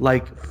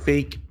like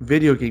fake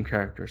video game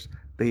characters.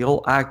 They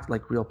all act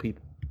like real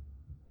people.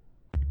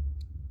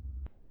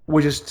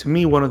 Which is, to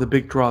me, one of the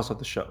big draws of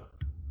the show.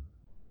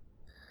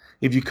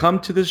 If you come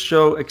to this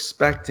show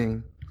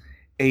expecting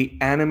a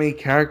anime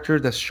character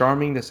that's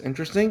charming, that's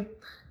interesting,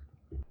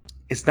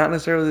 it's not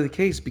necessarily the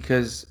case,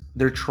 because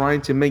they're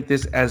trying to make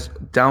this as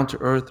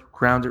down-to-earth,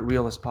 grounded,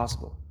 real as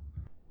possible.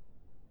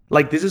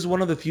 Like, this is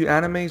one of the few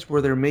animes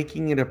where they're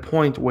making it a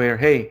point where,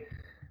 hey,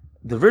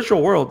 the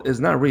virtual world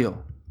is not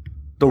real.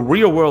 The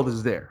real world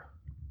is there.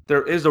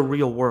 There is a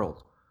real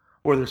world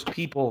where there's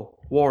people,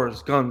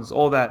 wars, guns,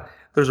 all that.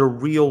 There's a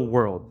real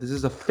world. This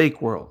is a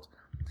fake world.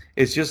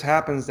 It just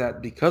happens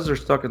that because they're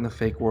stuck in the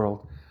fake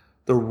world,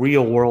 the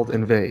real world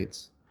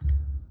invades.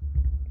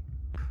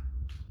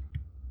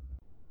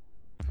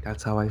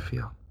 That's how I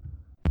feel.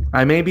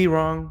 I may be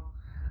wrong.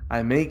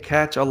 I may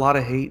catch a lot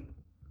of hate.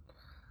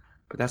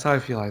 But that's how I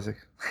feel, Isaac.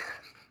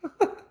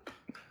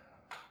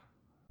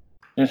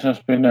 This has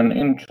been an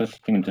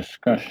interesting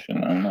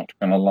discussion, I'm not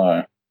gonna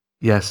lie.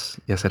 Yes,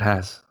 it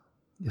has.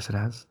 Yes, it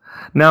has.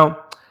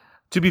 Now,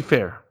 to be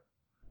fair,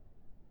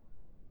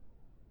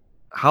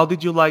 how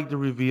did you like the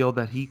reveal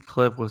that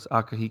Heathcliff was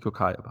Akihiko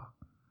Kayaba?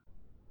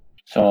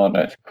 Saw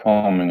that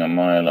coming a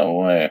mile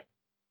away.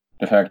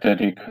 The fact that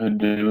he could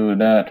do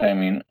that, I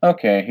mean,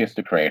 okay, he's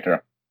the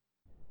creator.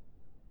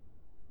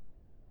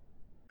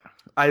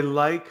 I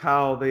like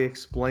how they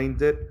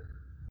explained it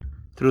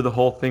through the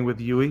whole thing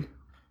with Yui.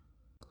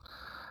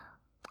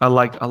 I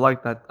like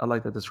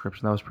that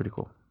description. That was pretty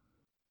cool.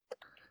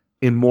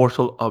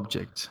 Immortal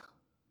object.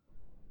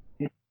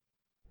 So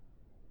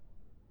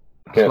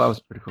that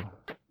was pretty cool.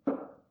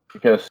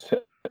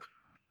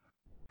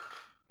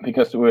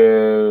 Because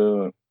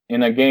we're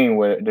in a game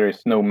where there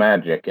is no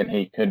magic, and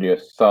he could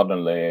just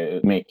suddenly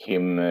make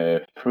him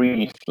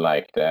freeze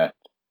like that.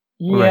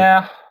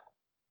 Yeah,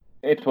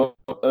 right.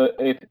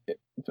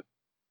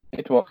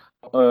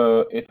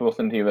 It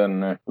wasn't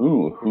even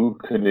who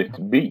could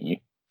it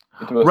be?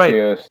 It was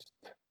just.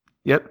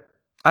 Yep.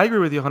 I agree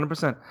with you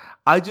 100%.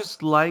 I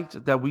just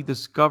liked that we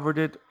discovered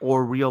it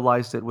or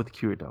realized it with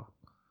Kirito.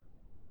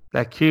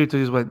 That Kirito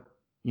just went,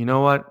 you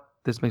know what?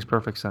 This makes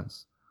perfect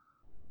sense.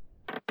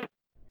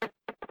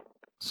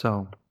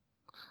 So,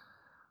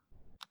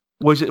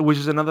 which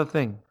is another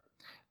thing.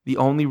 The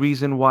only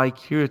reason why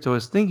Kirito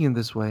is thinking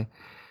this way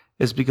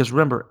is because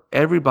remember,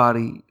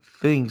 everybody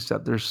thinks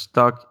that they're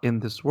stuck in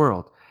this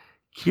world.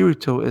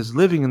 Kirito is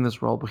living in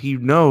this world, but he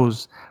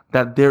knows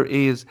that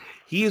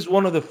he is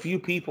one of the few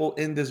people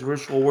in this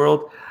virtual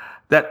world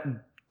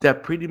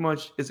that pretty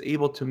much is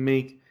able to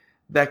make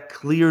that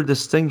clear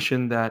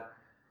distinction that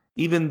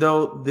even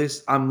though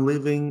this I'm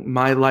living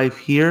my life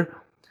here,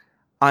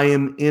 I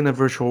am in a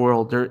virtual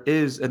world. There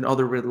is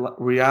another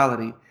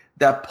reality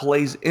that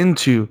plays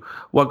into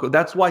what.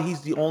 That's why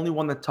he's the only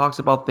one that talks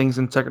about things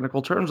in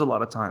technical terms a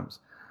lot of times,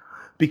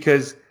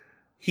 because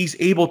he's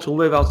able to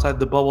live outside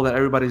the bubble that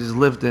everybody's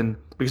lived in.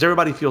 Because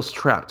everybody feels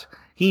trapped.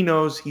 He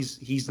knows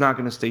he's not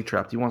going to stay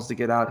trapped. He wants to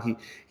get out.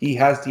 He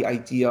has the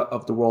idea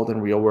of the world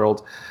and real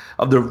world,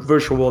 of the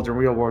virtual world and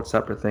real world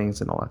separate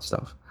things and all that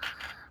stuff.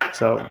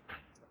 So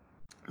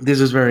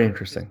this is very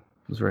interesting.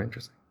 It's very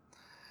interesting.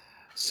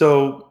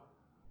 So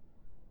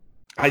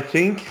I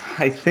think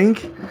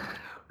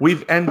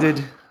we've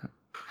ended.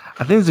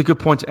 I think it's a good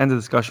point to end the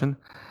discussion.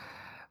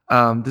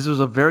 This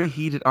was a very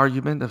heated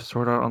argument of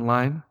Sword Art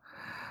Online.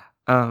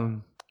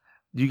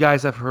 You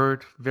guys have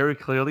heard very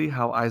clearly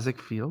how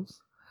Isaac feels.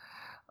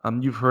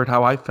 You've heard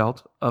how I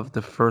felt of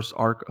the first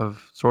arc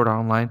of Sword Art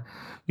Online.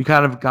 You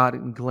kind of got a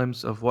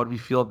glimpse of what we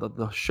feel of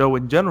the show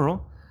in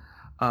general.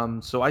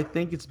 So I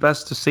think it's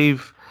best to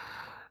save.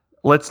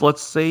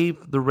 Let's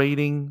save the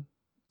rating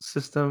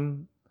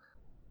system.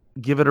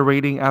 Give it a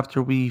rating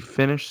after we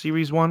finish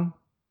Series 1.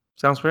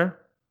 Sounds fair?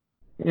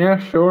 Yeah,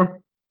 sure.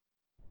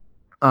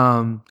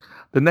 The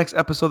next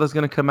episode that's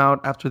going to come out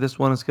after this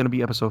one is going to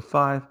be episode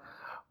 5,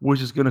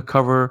 which is going to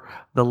cover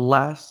the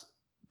last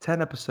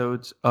 10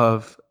 episodes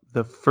of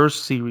the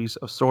first series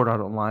of Sword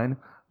Art Online,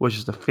 which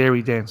is the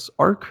Fairy Dance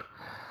arc,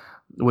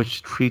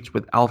 which treats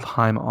with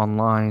Alfheim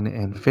Online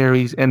and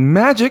fairies and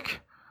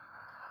magic.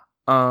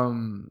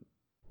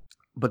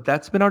 But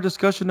that's been our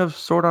discussion of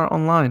Sword Art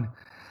Online.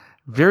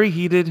 Very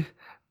heated,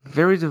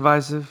 very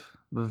divisive,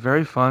 but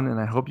very fun, and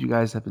I hope you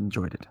guys have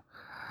enjoyed it.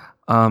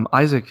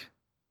 Isaac,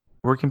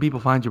 where can people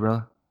find you,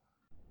 brother?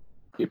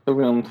 People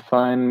can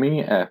find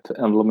me at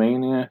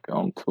Emblemaniac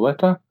on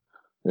Twitter,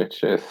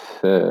 which is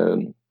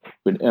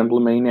with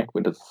Emblemaniac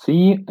with a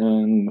C,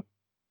 and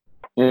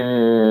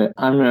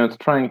I'm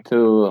trying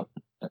to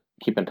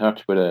keep in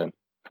touch with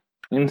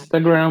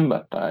Instagram,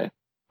 but I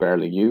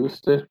barely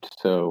used it,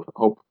 so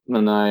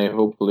I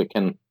hopefully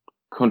can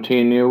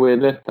continue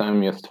with it.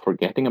 I'm just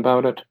forgetting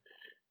about it.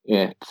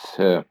 It's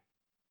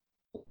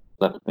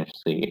let me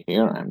see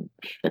here. I'm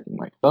checking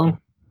my phone.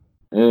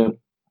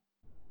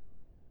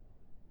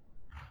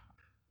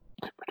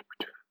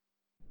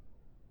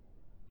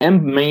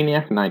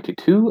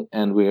 Maniac92,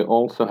 and we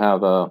also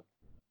have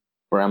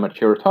for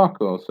Amateur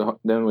Taco. So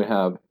then we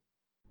have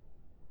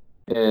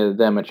the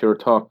Amateur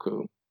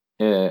Taco.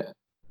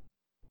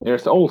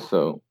 There's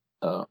also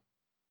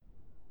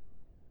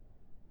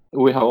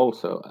we have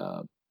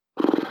also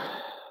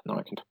no,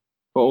 I can't.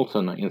 Also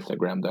on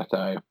Instagram that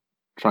I'm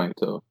trying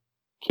to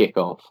kick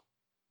off.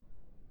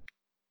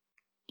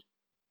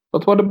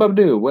 But what about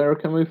you? Where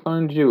can we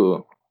find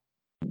you?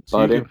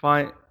 So you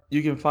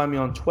can find me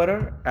on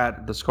Twitter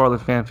at the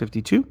Scarlet Fan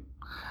 52,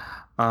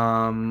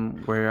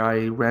 where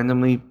I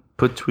randomly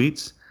put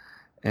tweets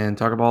and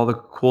talk about all the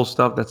cool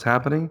stuff that's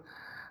happening.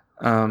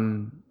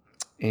 And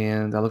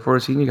I look forward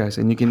to seeing you guys.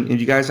 And if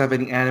you guys have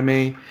any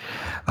anime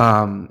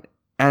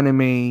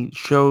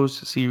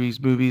shows,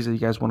 series, movies that you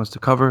guys want us to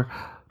cover,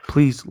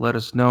 please let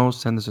us know.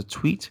 Send us a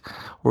tweet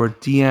or a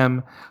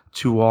DM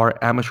to our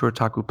Amateur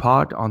Otaku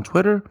Pod on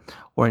Twitter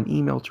or an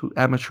email to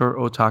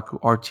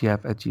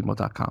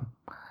amateurotakurtf@gmail.com.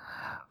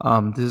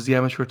 This is the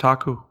Amateur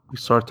Otaku. We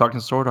started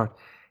talking Sword Art.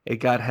 It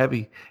got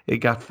heavy. It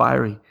got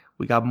fiery.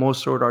 We got more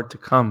Sword Art to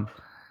come.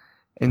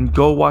 And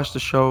go watch the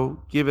show.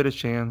 Give it a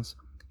chance.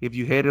 If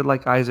you hate it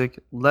like Isaac,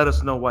 let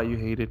us know why you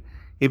hate it.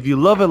 If you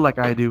love it like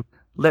I do,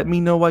 let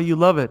me know why you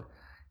love it.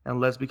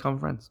 And let's become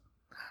friends.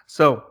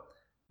 So,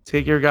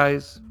 take care,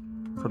 guys.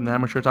 From the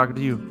Amateur Talking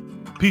to you.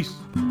 Peace.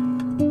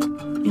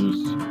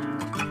 Peace.